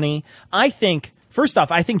so funny. First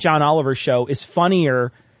off, I think John Oliver's show is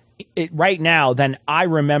funnier right now than I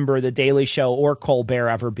remember The Daily Show or Colbert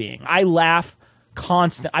ever being. I laugh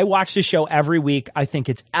constant. I watch the show every week. I think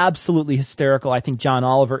it's absolutely hysterical. I think John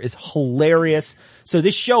Oliver is hilarious. So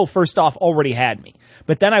this show, first off, already had me.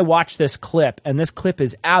 But then I watched this clip, and this clip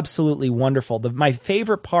is absolutely wonderful. My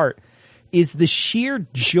favorite part is the sheer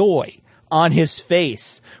joy on his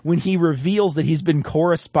face when he reveals that he's been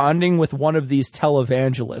corresponding with one of these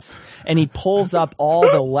televangelists, and he pulls up all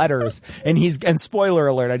the letters, and spoiler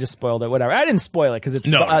alert, I just spoiled it, whatever. I didn't spoil it because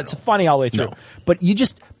it's funny all the way through. No. But you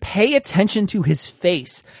just pay attention to his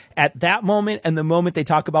face at that moment and the moment they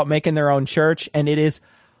talk about making their own church, and it is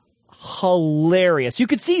hilarious. You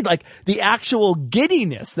could see like the actual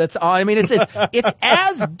giddiness that's on. I mean, it's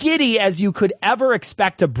as giddy as you could ever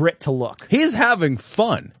expect a Brit to look. He's having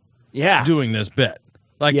fun. Yeah, doing this bit.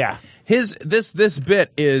 Like, yeah, this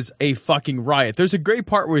bit is a fucking riot. There's a great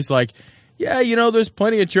part where he's like, yeah, there's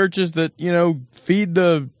plenty of churches that, feed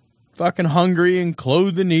the fucking hungry and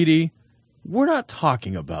clothe the needy. We're not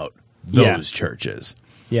talking about those churches.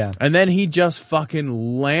 Yeah. And then he just fucking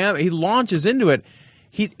he launches into it.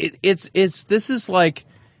 This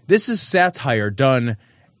is satire done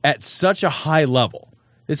at such a high level.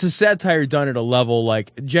 This is satire done at a level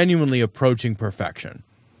like genuinely approaching perfection.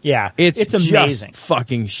 Yeah, it's amazing. Just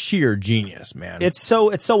fucking sheer genius, man. It's so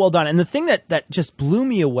well done. And the thing that just blew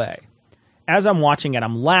me away, as I'm watching it,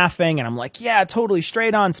 I'm laughing and I'm like, yeah, totally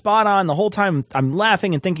straight on, spot on. The whole time I'm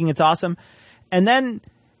laughing and thinking it's awesome. And then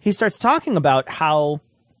he starts talking about how,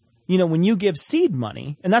 when you give seed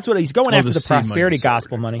money, and that's what he's going after, the prosperity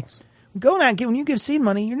gospel money. When you give seed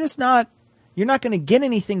money, you're not going to get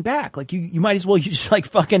anything back. Like you might as well just like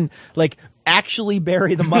fucking like actually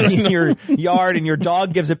bury the money in your yard and your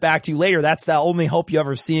dog gives it back to you later. That's the only hope you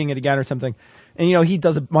ever seeing it again or something. And he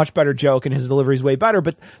does a much better joke and his delivery is way better.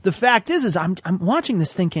 But the fact is I'm watching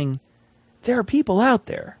this thinking there are people out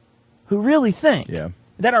there who really think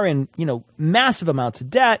that are in, massive amounts of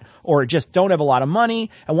debt or just don't have a lot of money.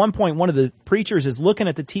 At one point, one of the preachers is looking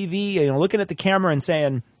at the TV, looking at the camera and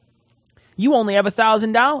saying, you only have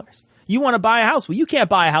 $1,000. You want to buy a house. Well, you can't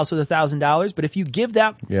buy a house with $1,000, but if you give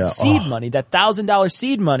that seed money, that $1,000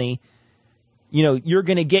 seed money, you're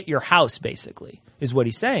going to get your house, basically, is what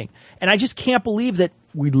he's saying. And I just can't believe that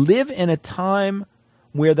we live in a time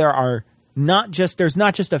where there's not just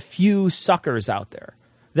a few suckers out there,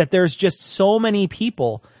 that there's just so many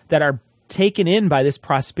people that are taken in by this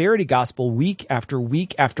prosperity gospel week after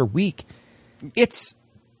week after week. It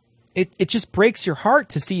just breaks your heart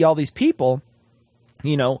to see all these people,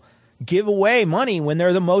 give away money when they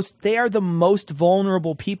are the most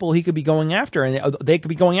vulnerable people he could be going after, and they could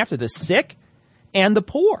be going after the sick and the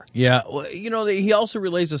poor. Yeah, well, he also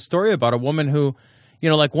relays a story about a woman who,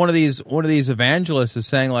 like one of these evangelists is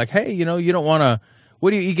saying like, hey, you don't want to. What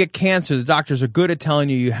do you get cancer? The doctors are good at telling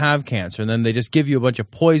you have cancer, and then they just give you a bunch of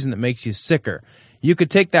poison that makes you sicker. You could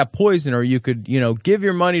take that poison, or you could, give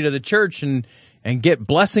your money to the church and get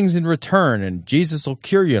blessings in return, and Jesus will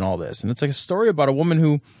cure you and all this. And it's like a story about a woman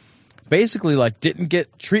who basically like didn't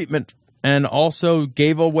get treatment and also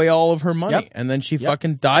gave away all of her money. And then she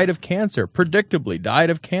fucking died of cancer, predictably died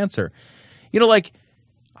of cancer. Like,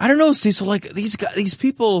 I don't know, Cecil, like these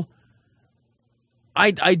people,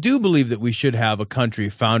 I do believe that we should have a country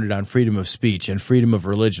founded on freedom of speech and freedom of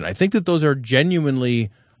religion. I think that those are genuinely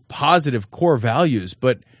positive core values,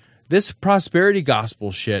 but this prosperity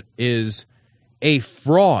gospel shit is a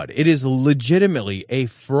fraud. It is legitimately a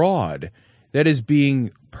fraud that is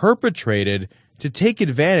being perpetrated to take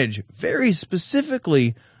advantage very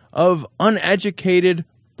specifically of uneducated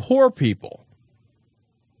poor people.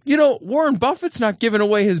 Warren Buffett's not giving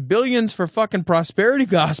away his billions for fucking prosperity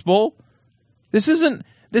gospel. This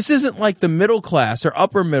isn't like the middle class or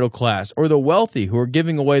upper middle class or the wealthy who are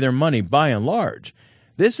giving away their money by and large.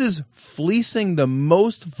 This is fleecing the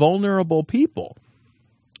most vulnerable people.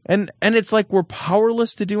 And it's like we're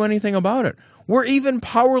powerless to do anything about it. We're even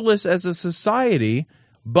powerless as a society,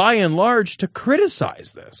 by and large, to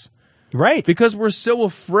criticize this. Right. Because we're so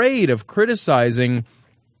afraid of criticizing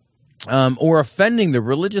or offending the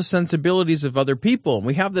religious sensibilities of other people. And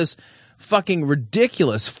we have this fucking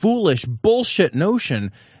ridiculous, foolish, bullshit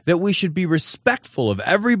notion that we should be respectful of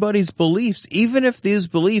everybody's beliefs, even if these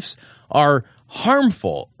beliefs are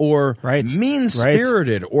harmful or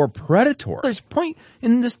mean-spirited or predatory. There's a point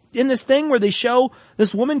in this thing where they show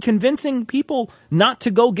this woman convincing people not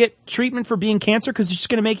to go get treatment for being cancer because it's just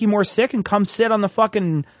going to make you more sick, and come sit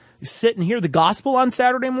and hear the gospel on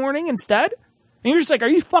Saturday morning instead. And you're just like, are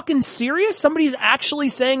you fucking serious? Somebody's actually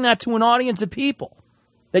saying that to an audience of people,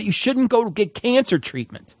 that you shouldn't go get cancer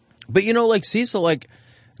treatment. But like Cecil, like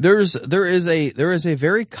there is a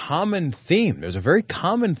very common theme. There's a very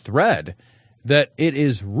common thread that it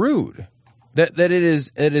is rude, that it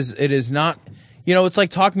is not. It's like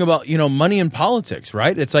talking about money in politics,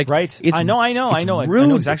 right? It's like It's, I know. It's rude I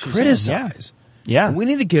know exactly to criticize. Yeah. And we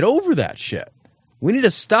need to get over that shit. We need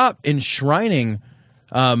to stop enshrining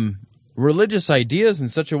religious ideas in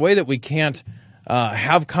such a way that we can't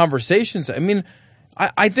have conversations. I mean,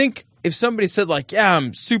 I think if somebody said like, yeah,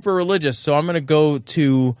 I'm super religious, so I'm going to go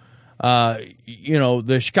to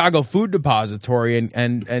the Chicago Food Depository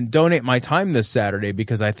and donate my time this Saturday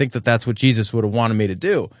because I think that that's what Jesus would have wanted me to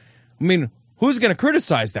do. I mean, who's going to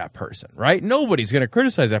criticize that person, right? Nobody's going to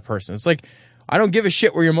criticize that person. It's like, I don't give a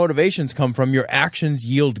shit where your motivations come from. Your actions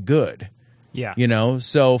yield good. Yeah.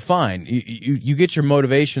 So fine. You get your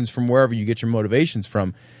motivations from wherever you get your motivations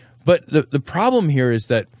from. But the problem here is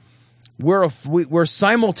that we're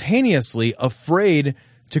simultaneously afraid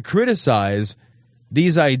to criticize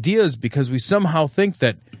these ideas because we somehow think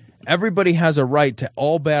that everybody has a right to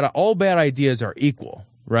all bad ideas are equal,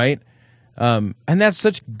 right? And that's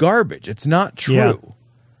such garbage. It's not true. Yeah.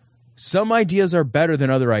 Some ideas are better than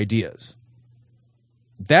other ideas.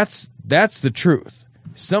 That's the truth.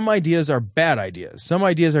 Some ideas are bad ideas. Some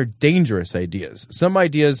ideas are dangerous ideas. Some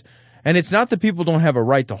ideas, and it's not that people don't have a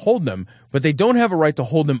right to hold them, but they don't have a right to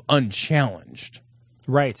hold them unchallenged.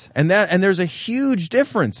 Right. And there's a huge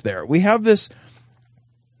difference there. We have this,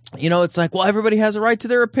 it's like, well, everybody has a right to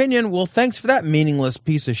their opinion. Well, thanks for that meaningless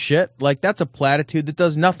piece of shit. Like, that's a platitude that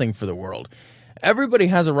does nothing for the world. Everybody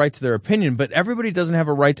has a right to their opinion, but everybody doesn't have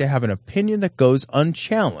a right to have an opinion that goes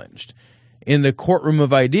unchallenged in the courtroom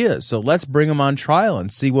of ideas. So let's bring them on trial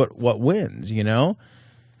and see what wins,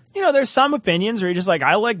 there's some opinions where you're just like,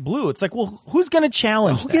 I like blue. It's like, well, who's going to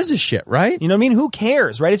challenge that? Who gives a shit, right? You know what I mean? Who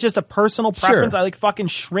cares, right? It's just a personal preference. Sure. I like fucking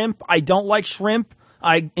shrimp. I don't like shrimp.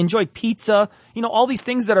 I enjoy pizza. All these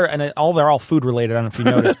things that are, and they're all food related. I don't know if you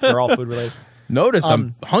noticed, but they're all food related. Notice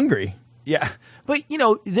I'm hungry. Yeah. But,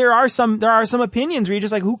 there are some opinions where you're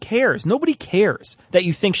just like, who cares? Nobody cares that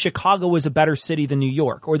you think Chicago is a better city than New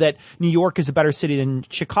York, or that New York is a better city than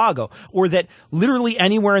Chicago, or that literally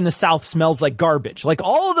anywhere in the South smells like garbage. Like,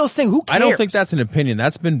 all of those things, who cares? I don't think that's an opinion.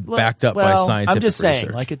 That's been backed up by scientific I'm just saying,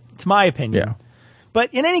 research. like, it's my opinion. Yeah.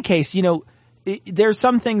 But in any case, there's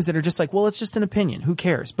some things that are just like, well, it's just an opinion. Who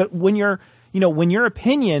cares? But when your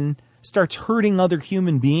opinion starts hurting other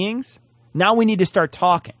human beings, now we need to start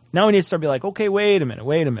talking. Now we need to start being like, okay, wait a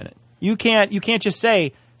minute. You can't just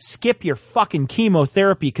say, skip your fucking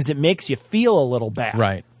chemotherapy because it makes you feel a little bad.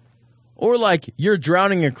 Right. Or like, you're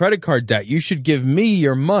drowning in credit card debt. You should give me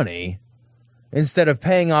your money instead of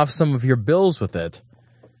paying off some of your bills with it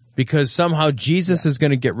because somehow Jesus is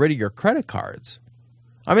going to get rid of your credit cards.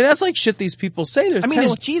 I mean, that's like shit these people say.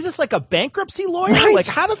 Is Jesus like a bankruptcy lawyer? Right. Like,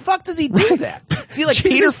 how the fuck does he do that? Is he like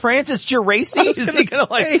Peter Francis Geraci? Is he going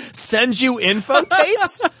to send you info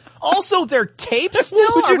tapes? Also, they're tapes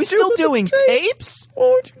still? Are we still doing tapes?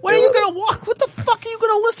 What are you going to walk? What the fuck are you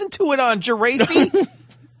going to listen to it on, Geraci?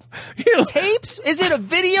 Tapes? Is it a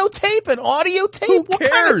videotape, an audio tape? What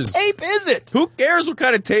kind of tape is it? Who cares what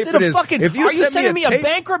kind of tape it is? Are you sending me a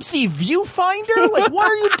bankruptcy viewfinder? Like,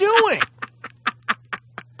 what are you doing?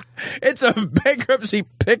 It's a bankruptcy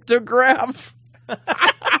pictograph.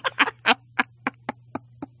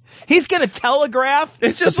 He's going to telegraph.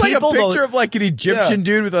 It's just like a picture of like an Egyptian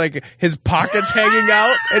dude with like his pockets hanging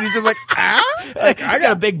out. And he's just like, Like, he's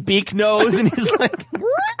got a big beak nose and he's like.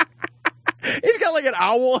 He's got like an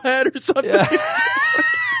owl head or something. Yeah.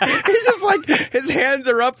 He's just like, his hands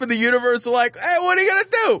are up in the universe like, hey, what are you going to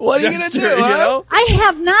do? What are you going to do? I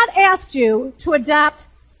have not asked you to adopt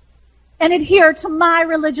and adhere to my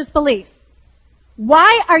religious beliefs.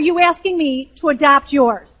 Why are you asking me to adopt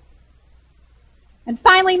yours? And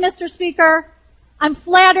finally, Mr. Speaker, I'm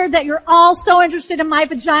flattered that you're all so interested in my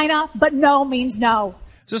vagina, but no means no.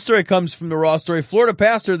 This story comes from the Raw Story. Florida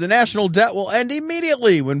pastor, the national debt will end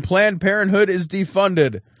immediately when Planned Parenthood is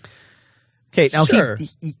defunded. Okay, now sure.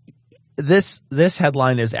 This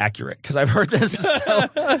headline is accurate because I've heard this.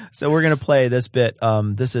 So we're going to play this bit.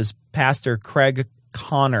 This is Pastor Craig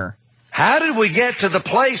Connor How did we get to the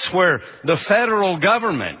place where the federal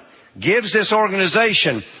government gives this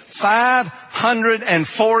organization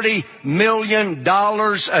 $540 million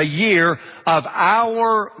a year of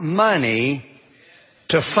our money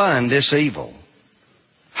to fund this evil?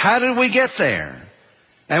 How did we get there?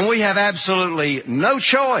 And we have absolutely no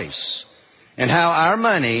choice in how our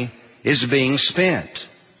money is being spent.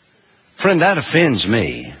 Friend, that offends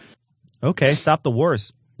me. Okay, stop the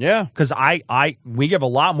wars. Yeah. Because we give a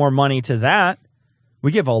lot more money to that.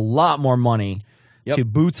 We give a lot more money to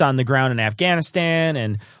boots on the ground in Afghanistan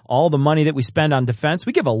and all the money that we spend on defense.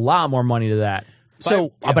 We give a lot more money to that.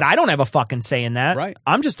 But I don't have a fucking say in that. Right.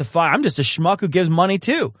 I'm just a schmuck who gives money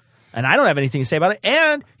too. And I don't have anything to say about it.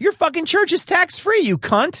 And your fucking church is tax-free, you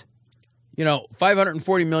cunt. You know,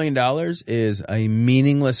 $540 million is a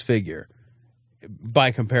meaningless figure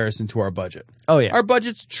by comparison to our budget. Oh, yeah. Our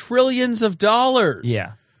budget's trillions of dollars.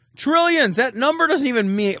 Yeah. Trillions. That number doesn't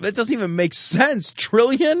even make sense.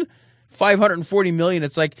 Trillion? 540 million.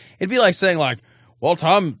 It's like, it'd be like saying like, well,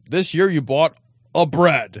 Tom, this year you bought a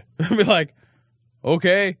bread. I'd be like,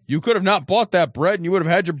 okay, you could have not bought that bread and you would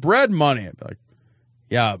have had your bread money. I'd be like,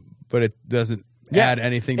 yeah, but it doesn't add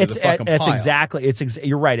anything to the fucking pile. It's exactly.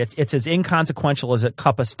 You're right. It's as inconsequential as a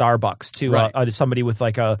cup of Starbucks to somebody with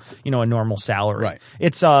like a normal salary. Right.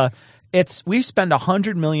 We spend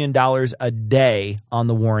 $100 million a day on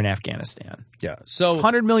the war in Afghanistan. Yeah. So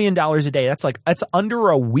 $100 million a day. That's under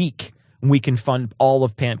a week. We can fund all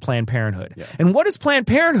of Planned Parenthood. Yeah. And what does Planned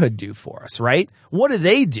Parenthood do for us? Right. What do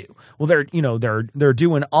they do? Well, they're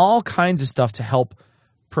doing all kinds of stuff to help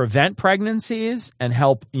prevent pregnancies and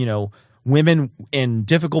help women in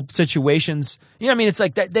difficult situations. I mean, it's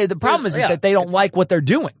like that. The problem is that they don't like what they're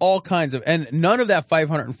doing. All kinds of, and none of that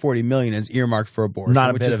 $540 million is earmarked for abortion.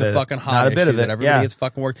 Not a which bit is of the it. fucking hot Not a bit issue of it. that everybody gets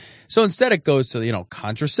fucking worked. So instead, it goes to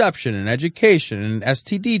contraception and education and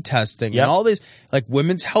STD testing and all these like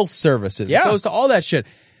women's health services. Yeah. It goes to all that shit.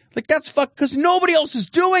 Like that's because nobody else is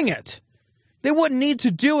doing it. They wouldn't need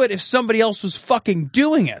to do it if somebody else was fucking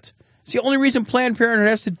doing it. It's the only reason Planned Parenthood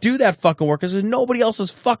has to do that fucking work is because nobody else is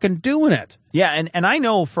fucking doing it. Yeah, and I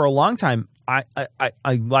know for a long time, I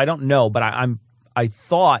don't know, but I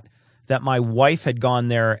thought that my wife had gone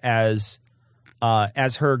there as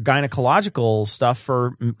her gynecological stuff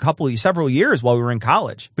for several years while we were in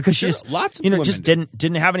college because she just lots of women just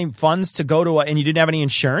didn't have any funds to go to and you didn't have any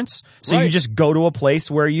insurance, so you just go to a place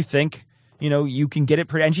where you think you can get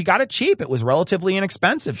it and she got it cheap. It was relatively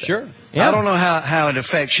inexpensive. Sure. Yeah. I don't know how it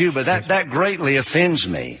affects you, but that greatly offends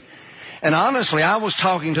me. And honestly, I was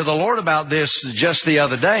talking to the Lord about this just the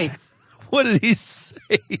other day. What did he say?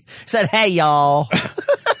 He said, hey, y'all.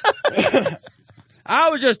 I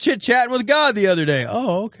was just chit-chatting with God the other day.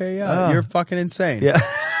 Oh, okay, yeah. You're fucking insane. Yeah.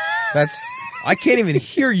 I can't even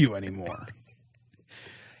hear you anymore.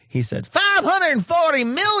 He said, $540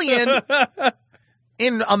 million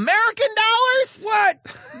in American dollars? What?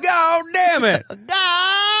 God damn it.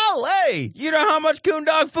 Golly. You know how much coon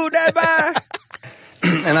dog food that buy?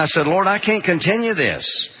 And I said, Lord, I can't continue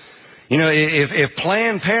this. If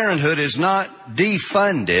Planned Parenthood is not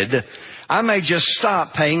defunded, I may just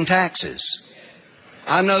stop paying taxes.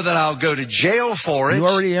 I know that I'll go to jail for it. You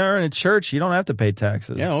already are in a church. You don't have to pay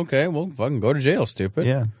taxes. Yeah, okay. Well, fucking go to jail, stupid.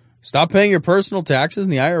 Yeah. Stop paying your personal taxes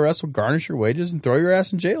and the IRS will garnish your wages and throw your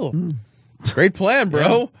ass in jail. Great plan, bro.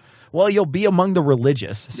 Yeah. Well, you'll be among the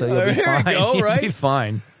religious, so you'll be fine. There you go, right? You'll be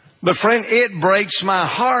fine. But friend, it breaks my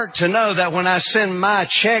heart to know that when I send my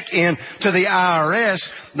check in to the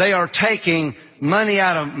IRS, they are taking money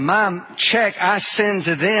out of my check I send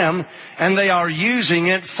to them, and they are using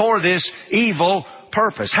it for this evil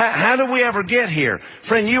purpose. How do we ever get here?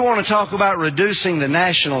 Friend, you want to talk about reducing the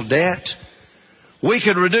national debt? We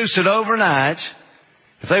could reduce it overnight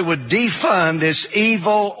if they would defund this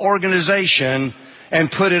evil organization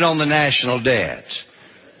and put it on the national debt.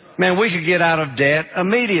 Man, we could get out of debt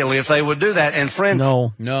immediately if they would do that. And friend,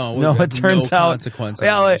 no. It turns out,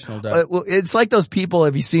 it's like those people.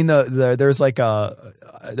 Have you seen there was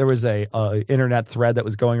a internet thread that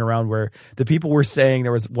was going around where the people were saying,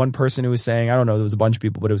 there was one person who was saying, I don't know, there was a bunch of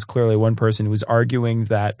people, but it was clearly one person who was arguing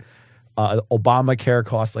that Obamacare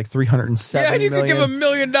costs like $370 million. Yeah, you could give $1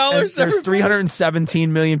 million. There's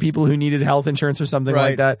 317 million people who needed health insurance or something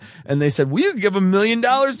like that. And they said, well, you could give $1 million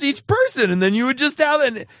to each person, and then you would just have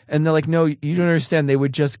it. And they're like, no, you don't understand. They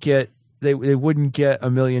would just get, they wouldn't get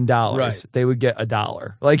 $1 million. Right. They would get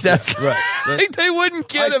 $1. Like that's right. Like they wouldn't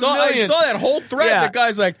get $1 million. I saw that whole thread. Yeah. The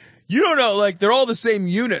guy's like, you don't know, like they're all the same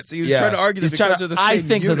units. He was trying to argue that because they're the same I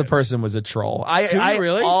think units. that the person was a troll. I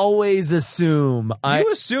really? always assume. You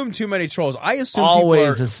assume too many trolls. I assume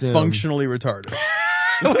always people are assume. functionally retarded.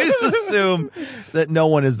 always assume that no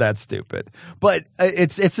one is that stupid. But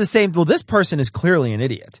it's the same. Well, this person is clearly an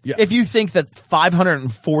idiot. Yeah. If you think that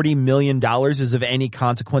 $540 million is of any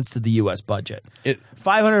consequence to the U.S. budget,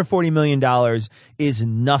 $540 million is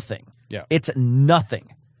nothing. Yeah. It's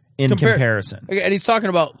nothing in comparison. And he's talking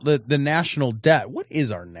about the national debt. What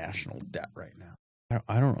is our national debt right now?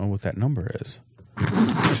 I don't know what that number is.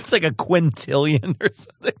 It's like a quintillion or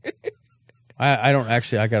something. I don't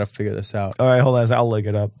actually. I got to figure this out. All right, hold on. I'll look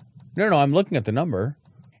it up. No, I'm looking at the number.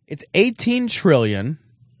 It's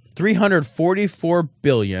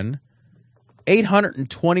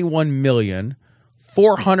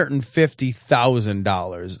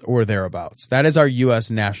 18,344,821,450,000 or thereabouts. That is our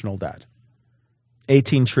U.S. national debt.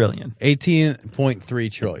 18 trillion.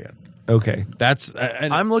 18.3 trillion. Okay. That's.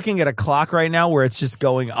 I'm looking at a clock right now where it's just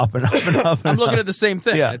going up and up and up. I'm looking at the same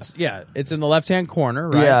thing. Yeah. It's in the left-hand corner,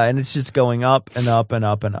 right? Yeah, and it's just going up and up and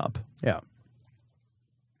up and up. Yeah.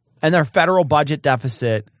 And their federal budget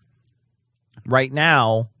deficit right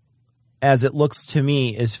now, as it looks to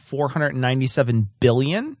me, is $497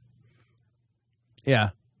 billion. Yeah.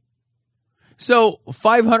 So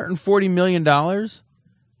 $540 million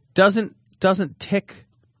doesn't tick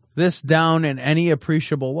this down in any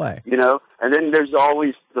appreciable way. You know, and then there's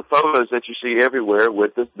always the photos that you see everywhere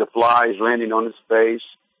with the flies landing on his face.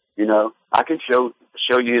 You know, I can show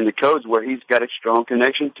you in the codes where he's got a strong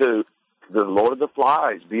connection to the Lord of the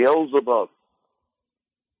Flies, Beelzebub.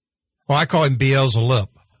 Well, I call him Beelzebub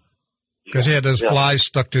because he had those flies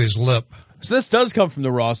stuck to his lip. So this does come from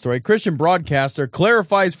the Raw story. Christian broadcaster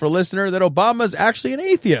clarifies for listener that Obama is actually an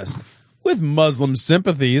atheist with Muslim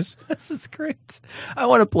sympathies. This is great. I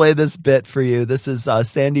want to play this bit for you. This is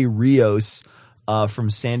Sandy Rios from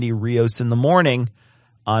Sandy Rios in the Morning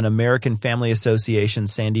on American Family Association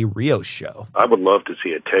Sandy Rios show. I would love to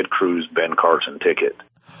see a Ted Cruz, Ben Carson ticket.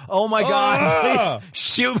 Oh, my God. Please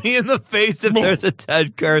shoot me in the face if there's a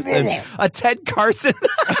Ted Carson. A Ted Carson.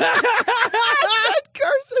 Ted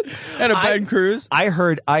Carson. And a Ben Cruz. I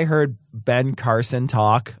heard Ben Carson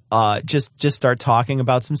talk, just start talking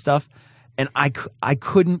about some stuff. And I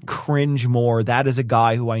couldn't cringe more. That is a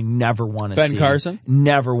guy who I never want to see. Ben Carson?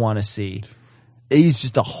 Never want to see. He's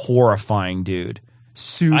just a horrifying dude.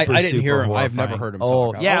 I didn't hear him. Horrifying. I've never heard him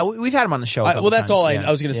talk. About. Yeah, we've had him on the show. Well, that's times. all Yeah.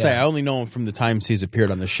 I was going to say. I only know him from the times he's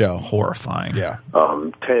appeared on the show. Horrifying. Yeah.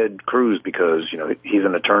 Ted Cruz, because he's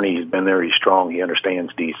an attorney. He's been there. He's strong. He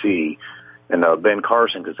understands D.C. And Ben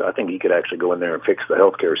Carson, because I think he could actually go in there and fix the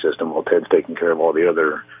healthcare system while Ted's taking care of all the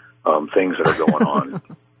other things that are going on.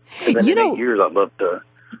 And then in 8 years, I'd love to.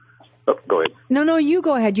 Oh, go ahead. No, you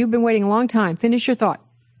go ahead. You've been waiting a long time. Finish your thought.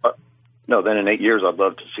 No, then in 8 years, I'd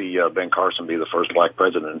love to see Ben Carson be the first black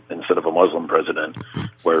president instead of a Muslim president.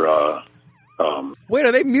 Where, wait,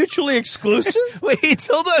 are they mutually exclusive? Wait,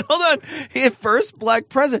 hold on. First black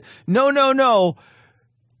president? No.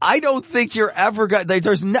 I don't think you're ever going to.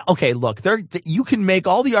 There's no. Okay, look, you can make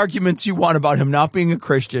all the arguments you want about him not being a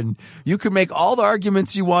Christian. You can make all the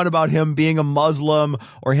arguments you want about him being a Muslim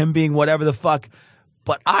or him being whatever the fuck.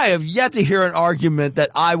 But I have yet to hear an argument that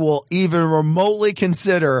I will even remotely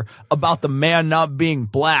consider about the man not being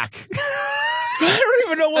black. I don't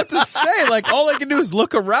even know what to say. Like, all I can do is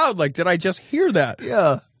look around. Like, did I just hear that?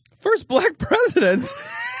 Yeah. First black president.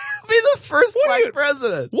 Be the first black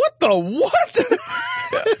president. What the what?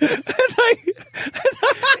 It's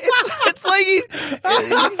like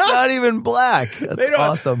he's not even black. That's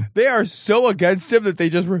awesome. They are so against him that they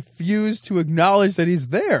just refuse to acknowledge that he's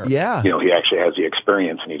there. Yeah. He actually has the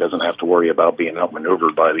experience, and he doesn't have to worry about being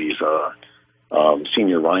outmaneuvered by these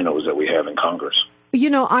senior rhinos that we have in Congress.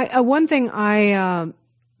 One thing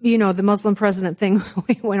the Muslim president thing,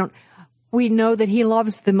 we know that he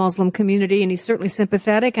loves the Muslim community, and he's certainly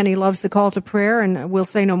sympathetic, and he loves the call to prayer, and we'll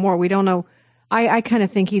say no more. We don't know. I kind of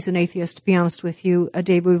think he's an atheist, to be honest with you,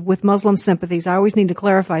 David, with Muslim sympathies. I always need to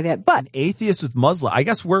clarify that. But an atheist with Muslim. I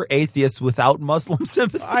guess we're atheists without Muslim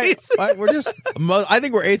sympathies. I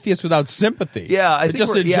think we're atheists without sympathy. Yeah, I think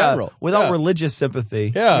just in general. Without religious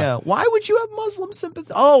sympathy. Yeah. Why would you have Muslim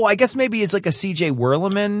sympathy? Oh, I guess maybe it's like a C.J.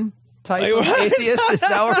 Werleman type of atheist. Is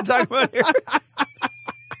that what we're talking about here?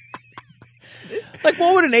 Like,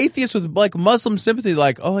 what would an atheist with like Muslim sympathy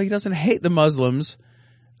like? Oh, he doesn't hate the Muslims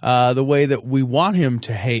the way that we want him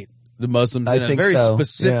to hate the Muslims in a very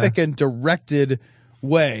specific and directed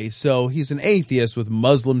way. So he's an atheist with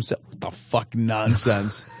Muslim sympathy. What the fuck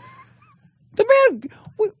nonsense? The man,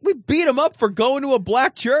 we beat him up for going to a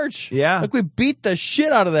black church. Yeah. Like, we beat the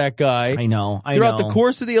shit out of that guy. I know. Throughout the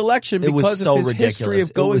course of the election because of his history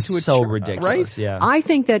of going to a church. Ridiculous, right? Yeah. I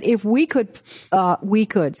think that if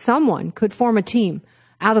someone could form a team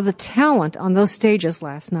out of the talent on those stages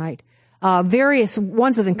last night, various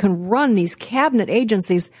ones of them can run these cabinet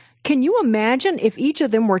agencies. Can you imagine if each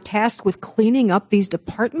of them were tasked with cleaning up these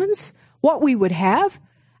departments? What we would have?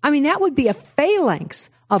 I mean, that would be a phalanx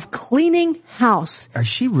of cleaning house. Are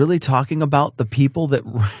she really talking about the people that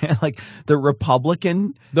like the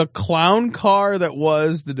Republican, the clown car that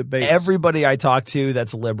was the debate? Everybody I talk to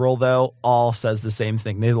that's liberal, though, all says the same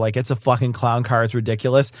thing. They're like, it's a fucking clown car. It's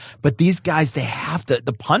ridiculous. But these guys, they have to,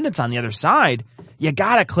 the pundits on the other side, you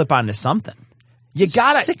got to clip onto something. You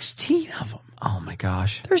got to. 16 of them. Oh, my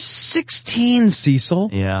gosh. There's 16,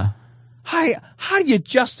 Cecil. Yeah. How do you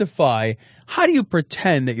justify, how do you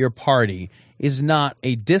pretend that your party is not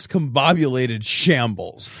a discombobulated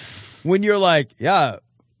shambles when you're like, yeah,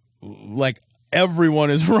 like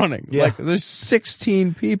everyone is running. Yeah. Like there's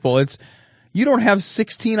 16 people. You don't have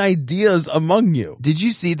 16 ideas among you. Did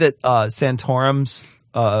you see that Santorum's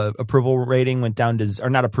approval rating went down to,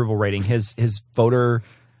 or not approval rating, his voter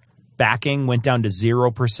backing went down to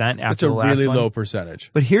 0% after the last one? It's a really low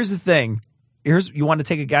percentage. But here's the thing. You want to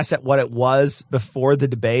take a guess at what it was before the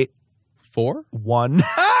debate? 4? 1.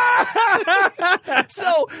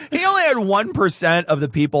 So he only had 1% of the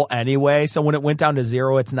people anyway. So when it went down to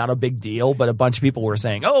 0, it's not a big deal. But a bunch of people were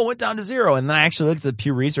saying, "Oh, it went down to 0." And then I actually looked at the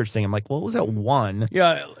Pew Research thing. I'm like, "Well, what was that 1?"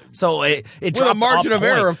 Yeah. So it with dropped a margin of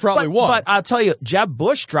error of probably 1. But I'll tell you, Jeb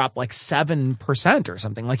Bush dropped like 7% or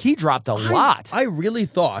something. Like he dropped a lot. I really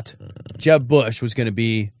thought Jeb Bush was going to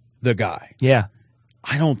be the guy. Yeah.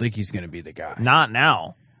 I don't think he's going to be the guy. Not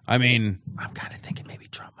now. I mean, I'm kind of thinking maybe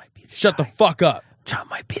Trump might be the Shut guy. the fuck up. Trump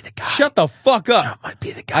might be the guy. Shut the fuck up. Trump might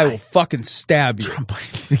be the guy. I will fucking stab you. Trump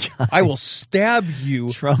might be the guy. I will stab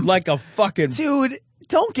you like a fucking... Dude,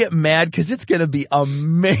 don't get mad because it's going to be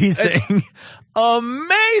amazing.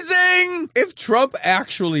 Amazing! If Trump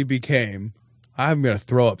actually became... I'm going to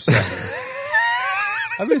throw up seconds.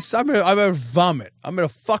 I'm gonna vomit. I'm going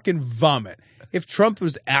to fucking vomit. If Trump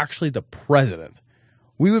was actually the president,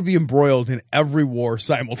 we would be embroiled in every war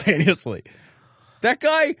simultaneously. That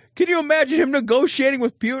guy, can you imagine him negotiating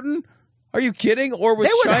with Putin? Are you kidding? Or with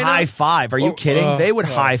They would China? high five. Are you kidding? They would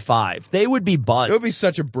high five. They would be buds. It would be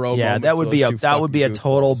such a bro Yeah, moment that for would those be two a fucking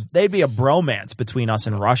total. goofballs. They'd be a bromance between us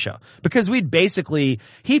and Russia because he'd basically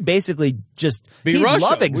just Be he'd Russia.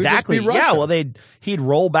 love We'd just exactly. be Russia. Yeah, well he'd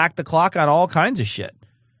roll back the clock on all kinds of shit.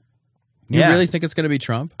 You Yeah. really think it's going to be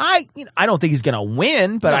Trump? I don't think he's going to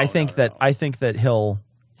win, but No, I think that he'll.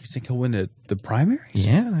 You think he'll win the primaries?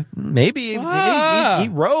 Yeah, maybe he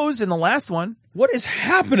rose in the last one. What is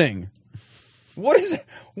happening? What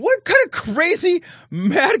kind of crazy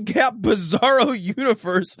madcap bizarro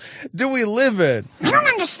universe do we live in? I don't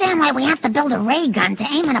understand why we have to build a ray gun to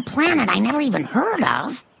aim at a planet I never even heard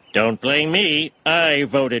of. Don't blame me. I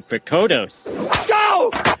voted for Kodos.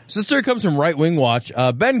 Go! So this story comes from Right Wing Watch.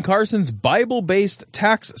 Ben Carson's Bible-based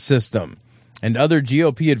tax system and other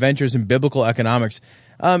GOP adventures in biblical economics.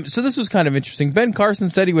 So this was kind of interesting. Ben Carson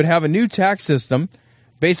said he would have a new tax system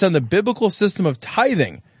based on the biblical system of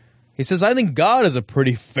tithing. He says, I think God is a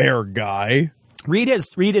pretty fair guy. Read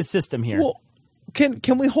his system here. Well,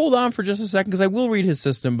 can we hold on for just a second? Because I will read his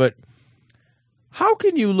system, but how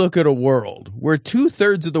can you look at a world where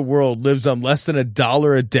 2/3 of the world lives on less than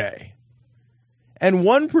 $1 a day and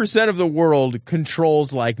 1% of the world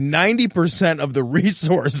controls like 90% of the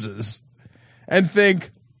resources and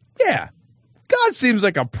think, yeah, God seems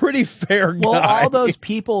like a pretty fair guy. Well, all those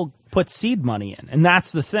people put seed money in, and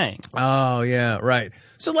that's the thing. Oh yeah, right.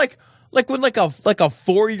 So like when like a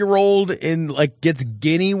 4-year-old in like gets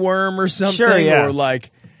guinea worm or something, Sure, yeah. or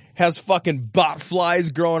like has fucking bot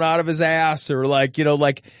flies growing out of his ass, or like, you know,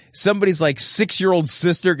 like somebody's like 6-year-old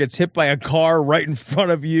sister gets hit by a car right in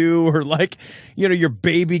front of you, or like, you know, your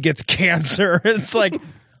baby gets cancer. It's like,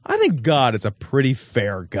 I think God is a pretty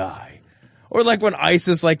fair guy. Or like when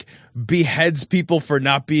ISIS like beheads people for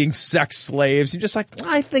not being sex slaves, you're just like,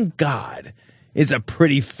 I think God is a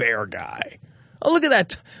pretty fair guy. Oh, look at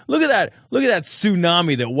that. Look at that. Look at that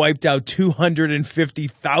tsunami that wiped out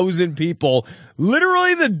 250,000 people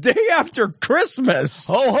literally the day after Christmas.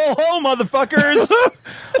 Ho, ho, ho, motherfuckers.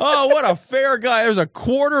 Oh, what a fair guy. There's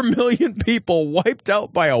 250,000 people wiped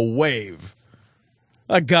out by a wave.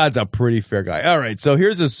 God's a pretty fair guy. All right, so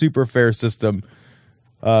here's a super fair system,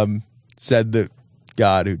 said the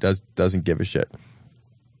God who doesn't give a shit.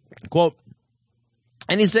 Quote,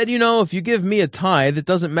 and he said, you know, if you give me a tithe, it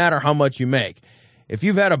doesn't matter how much you make. If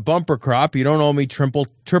you've had a bumper crop, you don't owe me triple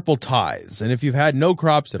tithes. And if you've had no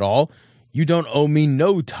crops at all, you don't owe me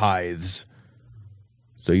no tithes.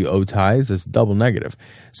 So you owe tithes? That's double negative.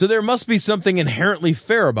 So there must be something inherently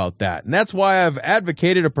fair about that. And that's why I've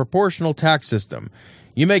advocated a proportional tax system.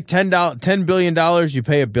 You make $10 billion, you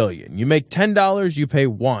pay $1 billion. You make $10, you pay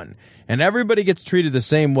 $1. And everybody gets treated the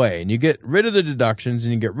same way. And you get rid of the deductions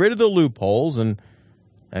and you get rid of the loopholes and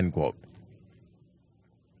end quote.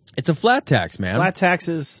 It's a flat tax, man. Flat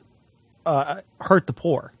taxes hurt the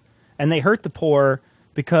poor. And they hurt the poor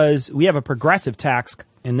because we have a progressive tax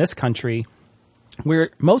in this country where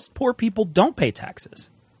most poor people don't pay taxes.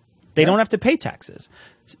 They don't have to pay taxes.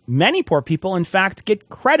 Many poor people, in fact, get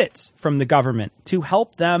credits from the government to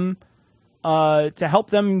help them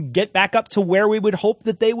get back up to where we would hope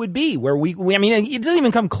that they would be. Where we I mean, it doesn't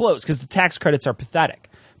even come close because the tax credits are pathetic.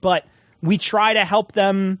 But we try to help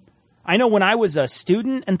them. I know when I was a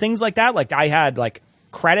student and things like that, like I had like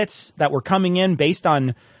credits that were coming in based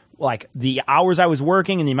on like the hours I was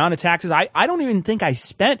working and the amount of taxes. I don't even think I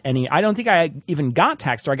spent any. I don't think I even got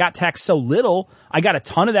taxed, or I got taxed so little. I got a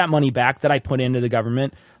ton of that money back that I put into the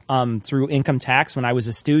government through income tax when I was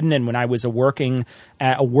a student and when I was a working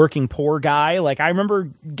poor guy. Like I remember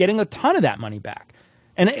getting a ton of that money back.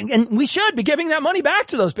 And we should be giving that money back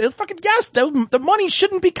to those people. Fucking yes, the money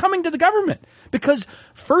shouldn't be coming to the government because,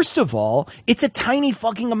 first of all, it's a tiny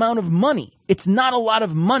fucking amount of money. It's not a lot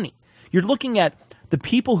of money. You're looking at the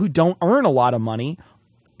people who don't earn a lot of money.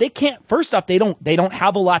 They can't. First off, they don't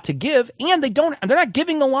have a lot to give, and they're not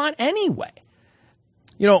giving a lot anyway.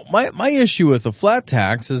 You know, my issue with the flat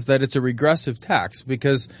tax is that it's a regressive tax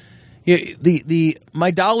because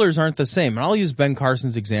my dollars aren't the same. And I'll use Ben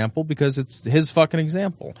Carson's example because it's his fucking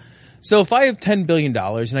example. So if I have $10 billion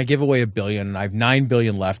and I give away $1 billion and I have $9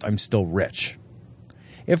 billion left, I'm still rich.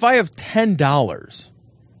 If I have $10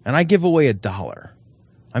 and I give away $1,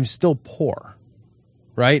 I'm still poor,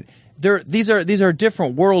 right? These are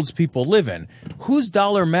different worlds people live in. Whose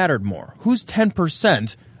dollar mattered more? Whose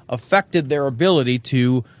 10% affected their ability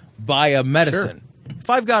to buy a medicine? Sure. If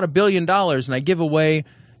I've got $1 billion and I give away,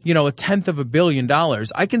 a tenth of $1 billion,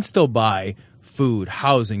 I can still buy food,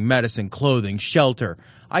 housing, medicine, clothing, shelter.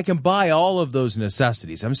 I can buy all of those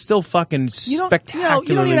necessities. I'm still fucking spectacularly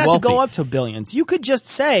you don't even have wealthy. to go up to billions. You could just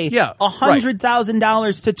say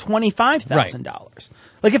 $100,000 to $25,000.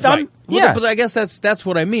 Like if I'm but I guess that's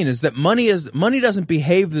what I mean is that money doesn't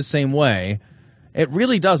behave the same way. It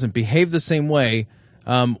really doesn't behave the same way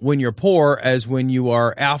when you're poor as when you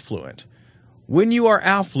are affluent. When you are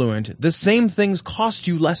affluent, the same things cost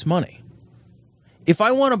you less money. If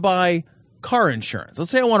I want to buy car insurance, let's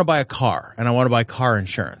say I want to buy a car and I want to buy car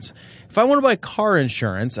insurance. If I want to buy car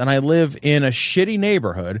insurance and I live in a shitty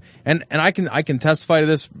neighborhood, and I can testify to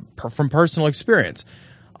this from personal experience.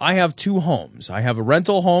 I have two homes. I have a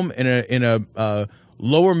rental home in a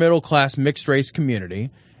lower middle class mixed race community,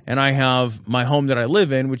 and I have my home that I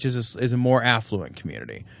live in, which is a more affluent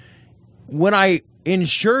community. When I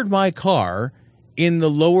insured my car in the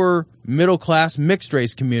lower middle class mixed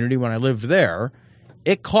race community when I lived there,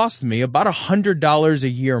 it cost me about $100 a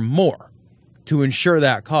year more to insure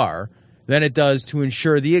that car than it does to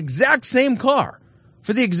insure the exact same car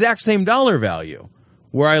for the exact same dollar value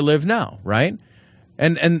where I live now, right?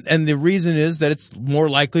 And the reason is that it's more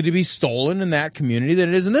likely to be stolen in that community than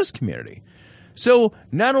it is in this community. So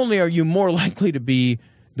not only are you more likely to be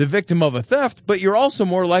the victim of a theft, but you're also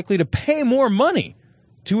more likely to pay more money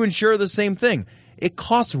to insure the same thing. It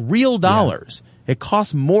costs real dollars. Yeah. It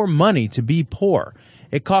costs more money to be poor.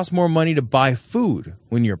 It costs more money to buy food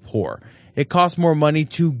when you're poor. It costs more money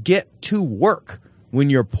to get to work when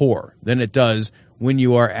you're poor than it does when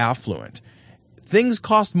you are affluent. Things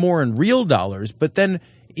cost more in real dollars, but then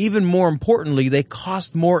even more importantly, they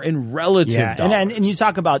cost more in relative dollars. And you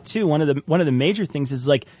talk about too, one of the major things is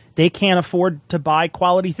like they can't afford to buy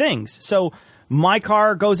quality things. So my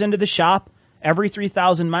car goes into the shop every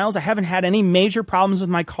 3,000 miles. I haven't had any major problems with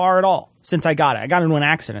my car at all since I got it. I got into an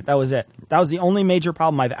accident. That was it. That was the only major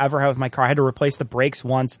problem I've ever had with my car. I had to replace the brakes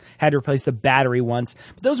once, had to replace the battery once.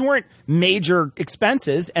 But those weren't major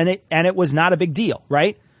expenses, and it was not a big deal,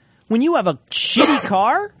 right? When you have a shitty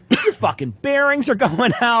car, your fucking bearings are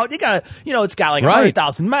going out. You got it's got like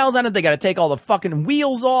 100,000 miles on it. They got to take all the fucking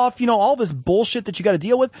wheels off, all this bullshit that you got to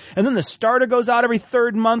deal with. And then the starter goes out every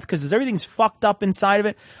third month because everything's fucked up inside of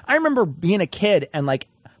it. I remember being a kid and like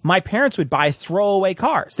my parents would buy throwaway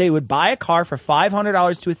cars. They would buy a car for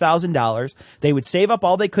 $500 to $1,000. They would save up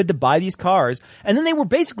all they could to buy these cars. And then they were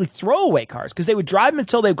basically throwaway cars because they would drive them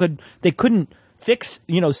until they couldn't fix,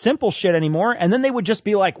 simple shit anymore. And then they would just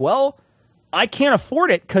be like, well, I can't afford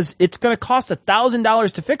it because it's going to cost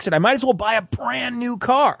 $1,000 to fix it. I might as well buy a brand new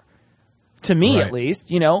car. To me, Right. at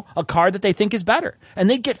least, a car that they think is better. And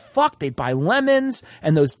they'd get fucked. They'd buy lemons,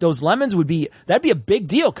 and those lemons that'd be a big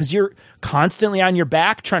deal because you're constantly on your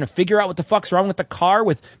back trying to figure out what the fuck's wrong with the car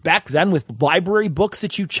back then with library books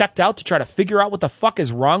that you checked out to try to figure out what the fuck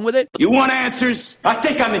is wrong with it. You want answers? I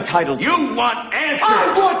think I'm entitled. You want answers?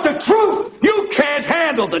 I want the truth! You can't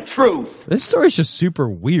handle the truth! This story's just super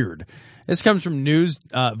weird. This comes from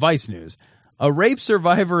Vice News. A rape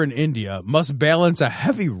survivor in India must balance a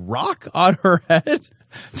heavy rock on her head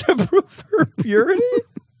to prove her purity?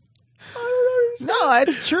 No,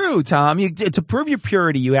 it's true, Tom. To prove your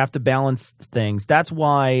purity, you have to balance things. That's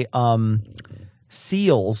why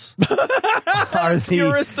seals are the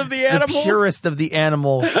purest of the animals. The purest of the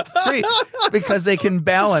animal tree, because they can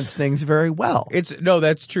balance things very well.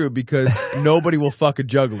 That's true because nobody will fuck a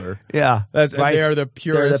juggler. Yeah, that's right. They are the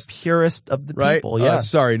purest. They're the purest of the right? people. Yeah.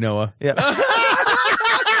 Sorry, Noah. Yeah.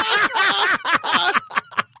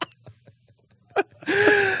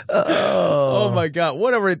 Oh my God!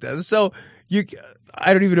 Whatever it does. So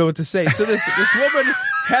I don't even know what to say. So this woman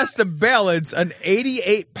has to balance an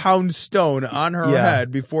 88-pound stone on her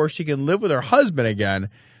head before she can live with her husband again.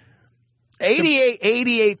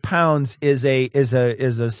 88 pounds is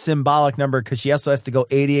a symbolic number because she also has to go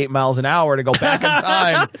 88 miles an hour to go back in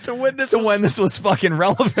time to when this was fucking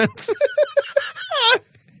relevant.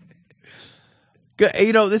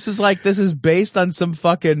 This is based on some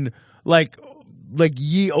fucking like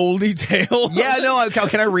ye olde tale. Yeah, no.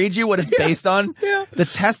 Can I read you what it's based on? Yeah. The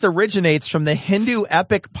test originates from the Hindu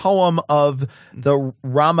epic poem of the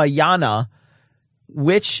Ramayana,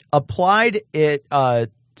 which applied it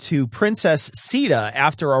to Princess Sita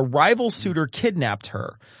after a rival suitor kidnapped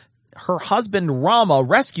her. Her husband Rama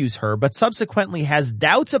rescues her, but subsequently has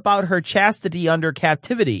doubts about her chastity under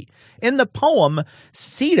captivity. In the poem,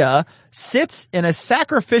 Sita sits in a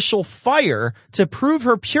sacrificial fire to prove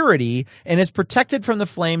her purity and is protected from the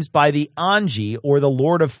flames by the Anji, or the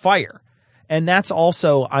Lord of Fire. And that's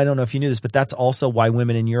also, I don't know if you knew this, but that's also why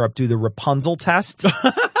women in Europe do the Rapunzel test.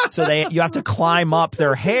 So you have to climb up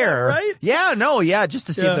their hair, right? Yeah, just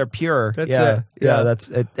to see if they're pure. That's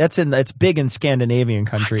it. That's big in Scandinavian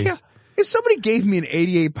countries. If somebody gave me an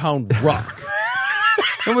 88-pound rock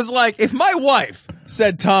and was like, if my wife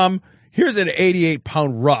said, Tom, here's an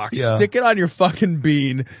 88-pound rock, stick it on your fucking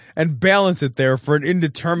bean and balance it there for an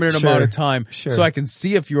indeterminate amount of time so I can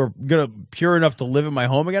see if you're pure enough to live in my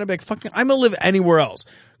home again, I'd be like, fucking, I'm going to live anywhere else.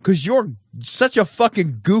 Because you're such a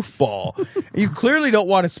fucking goofball. And you clearly don't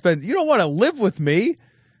want to live with me.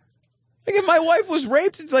 Like if my wife was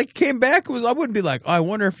raped and came back, I wouldn't be like, oh, I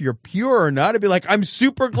wonder if you're pure or not. I'd be like, I'm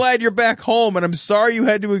super glad you're back home and I'm sorry you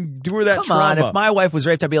had to endure that trauma. Come on, if my wife was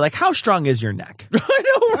raped, I'd be like, how strong is your neck? I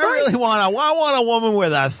know, right? I really want a woman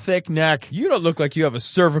with a thick neck. You don't look like you have a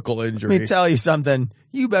cervical injury. Let me tell you something.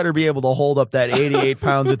 You better be able to hold up that 88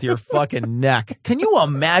 pounds with your fucking neck. Can you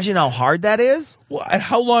imagine how hard that is? Well, and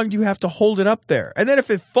how long do you have to hold it up there? And then if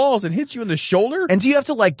it falls and hits you in the shoulder? And do you have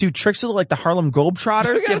to do tricks with the Harlem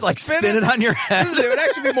Globetrotters? You have to spin it on your head? It would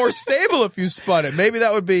actually be more stable if you spun it. Maybe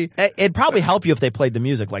that would be... It'd probably help you if they played the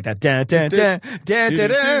music like that. Dun, dun, dun, dun, dun, dun,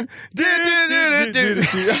 dun, dun, dun.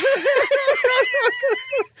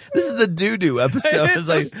 This is the doo-doo episode.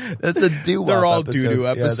 That's a doo-wop. They're all episode. doo-doo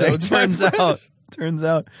episodes. Turns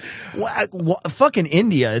out, fucking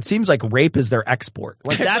India, it seems like rape is their export.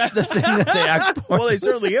 That's the thing that they export. Well, they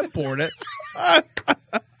certainly import it.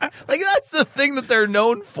 That's the thing that they're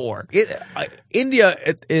known for. India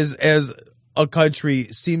is, as a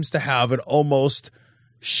country, seems to have an almost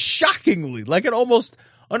shockingly, an almost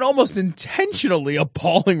intentionally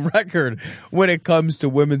appalling record when it comes to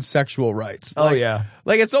women's sexual rights.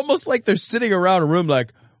 It's almost like they're sitting around a room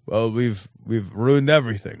well, we've ruined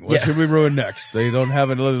everything. What should we ruin next? They don't have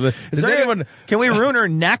another. Can we ruin her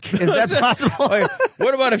neck? Is that possible?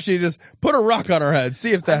 What about if she just put a rock on her head?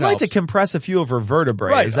 See if that I'd helps. like to compress a few of her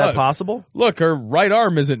vertebrae. Right. Is that possible? Look, her right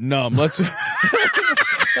arm isn't numb.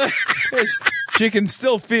 She can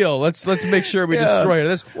still feel. Let's make sure we destroy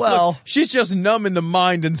her. Look, she's just numb in the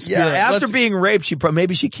mind and spirit. Yeah, after being raped,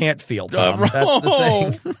 maybe she can't feel, Tom. That's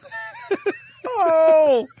the thing.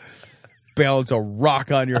 Oh. Balance a rock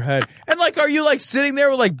on your head. And are you sitting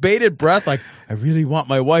there with bated breath? I really want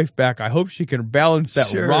my wife back. I hope she can balance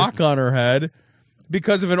that rock on her head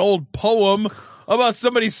because of an old poem about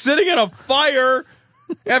somebody sitting in a fire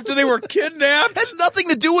after they were kidnapped. It has nothing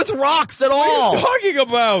to do with rocks at all. What are you talking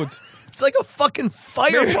about? It's like a fucking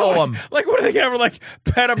fire poem. What are they gonna ever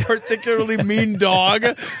pet a particularly mean dog?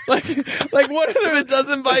 What if it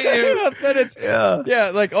doesn't bite you? Then it's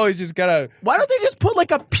you just gotta. Why don't they just put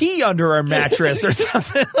a pea under our mattress or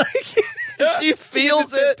something? She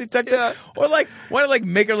feels it. Detective. Yeah. Or like, why not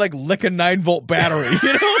make her lick a 9-volt battery?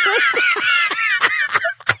 You know.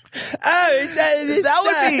 That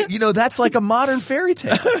would be, that's like a modern fairy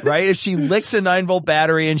tale, right? If she licks a 9-volt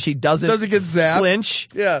battery and she doesn't get zapped, flinch,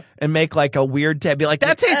 yeah, and make like a weird tab, be like,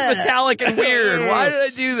 that tastes metallic and weird. Why did I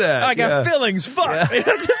do that? I got fillings. Fuck. Yeah.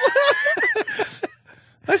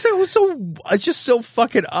 I said, it's just so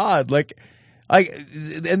fucking odd.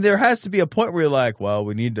 And there has to be a point where you're like, well,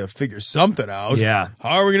 we need to figure something out. Yeah.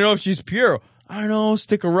 How are we gonna know if she's pure? I don't know.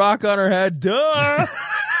 Stick a rock on her head. Duh.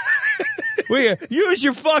 Use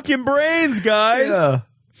your fucking brains, guys. Yeah.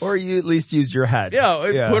 Or you at least use your head.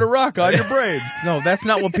 Yeah, put a rock on your brains. No, that's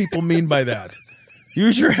not what people mean by that.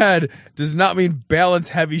 Use your head does not mean balance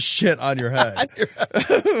heavy shit on your head.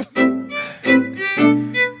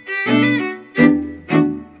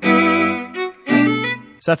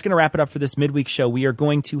 So that's going to wrap it up for this midweek show. We are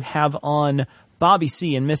going to have on Bobby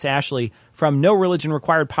C. and Miss Ashley from No Religion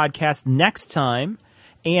Required podcast next time.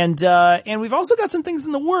 And we've also got some things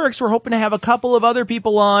in the works. We're hoping to have a couple of other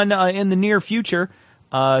people on in the near future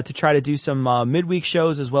to try to do some midweek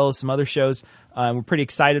shows as well as some other shows. We're pretty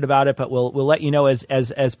excited about it, but we'll let you know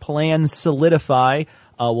as plans solidify.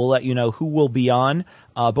 We'll let you know who will be on.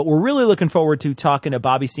 But we're really looking forward to talking to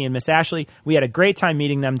Bobby C. and Miss Ashley. We had a great time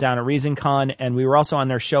meeting them down at ReasonCon, and we were also on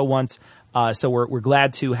their show once. So we're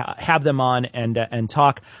glad to have them on and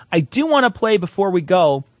talk. I do want to play before we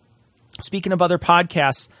go. Speaking of other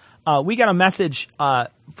podcasts, we got a message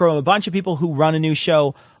from a bunch of people who run a new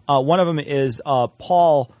show. One of them is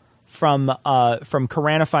Paul from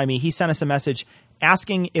Koranify Me. He sent us a message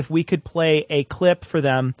asking if we could play a clip for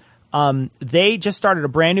them. They just started a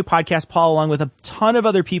brand new podcast. Paul, along with a ton of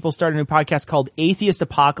other people, started a new podcast called Atheist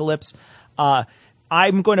Apocalypse.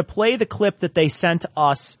 I'm going to play the clip that they sent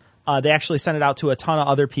us. They actually sent it out to a ton of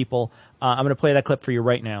other people. I'm going to play that clip for you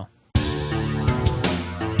right now.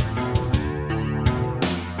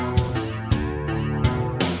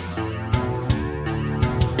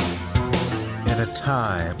 At a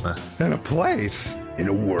time, in a place, in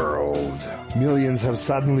a world, millions have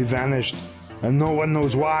suddenly vanished, and no one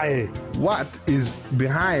knows why. What is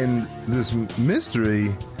behind this mystery?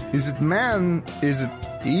 Is it man? Is it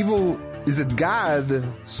evil? Is it God?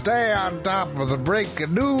 Stay on top of the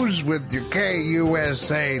breaking news with your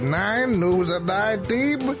KUSA 9 News at 9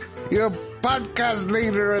 team, your podcast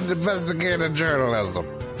leader in investigative journalism.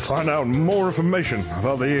 Find out more information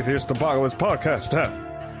about the Atheist Apocalypse podcast at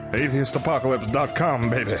atheistapocalypse.com,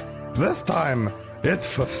 baby. This time,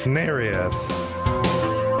 it's for Fnarius.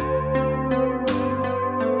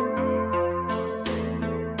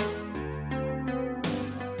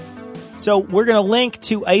 So we're going to link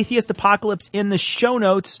to Atheist Apocalypse in the show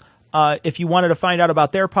notes if you wanted to find out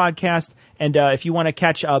about their podcast. And if you want to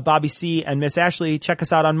catch Bobby C. and Miss Ashley, check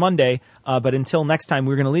us out on Monday. But until next time,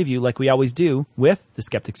 we're going to leave you, like we always do, with The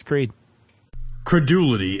Skeptic's Creed.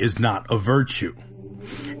 Credulity is not a virtue.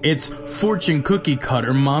 It's fortune cookie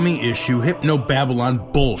cutter, mommy issue,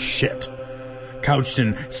 hypno-Babylon bullshit. Couched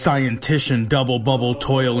in scientician, double bubble,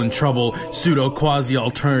 toil and trouble, pseudo quasi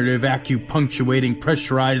alternative, acupunctuating,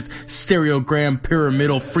 pressurized, stereogram,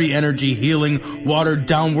 pyramidal, free energy healing, watered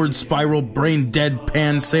downward spiral, brain dead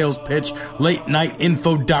pan sales pitch, late night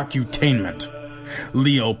info docutainment.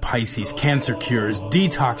 Leo, Pisces, cancer cures,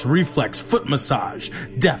 detox, reflex, foot massage,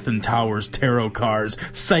 death and towers, tarot cards,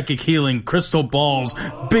 psychic healing, crystal balls,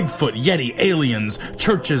 Bigfoot, Yeti, aliens,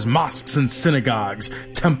 churches, mosques and synagogues,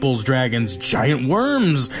 temples, dragons, giant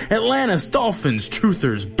worms, Atlantis, dolphins,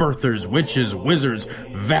 truthers, birthers, witches, wizards,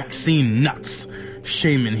 vaccine nuts,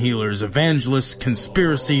 shaman healers, evangelists,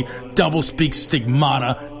 conspiracy, doublespeak,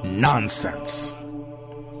 stigmata, nonsense.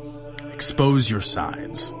 Expose your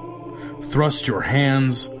sides. Thrust your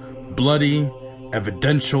hands, bloody,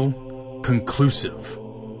 evidential, conclusive.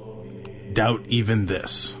 Doubt even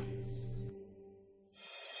this.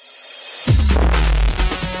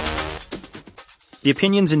 The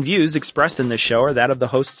opinions and views expressed in this show are that of the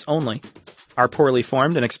hosts only. Our poorly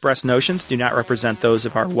formed and expressed notions do not represent those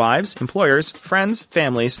of our wives, employers, friends,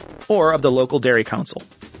 families, or of the local dairy council.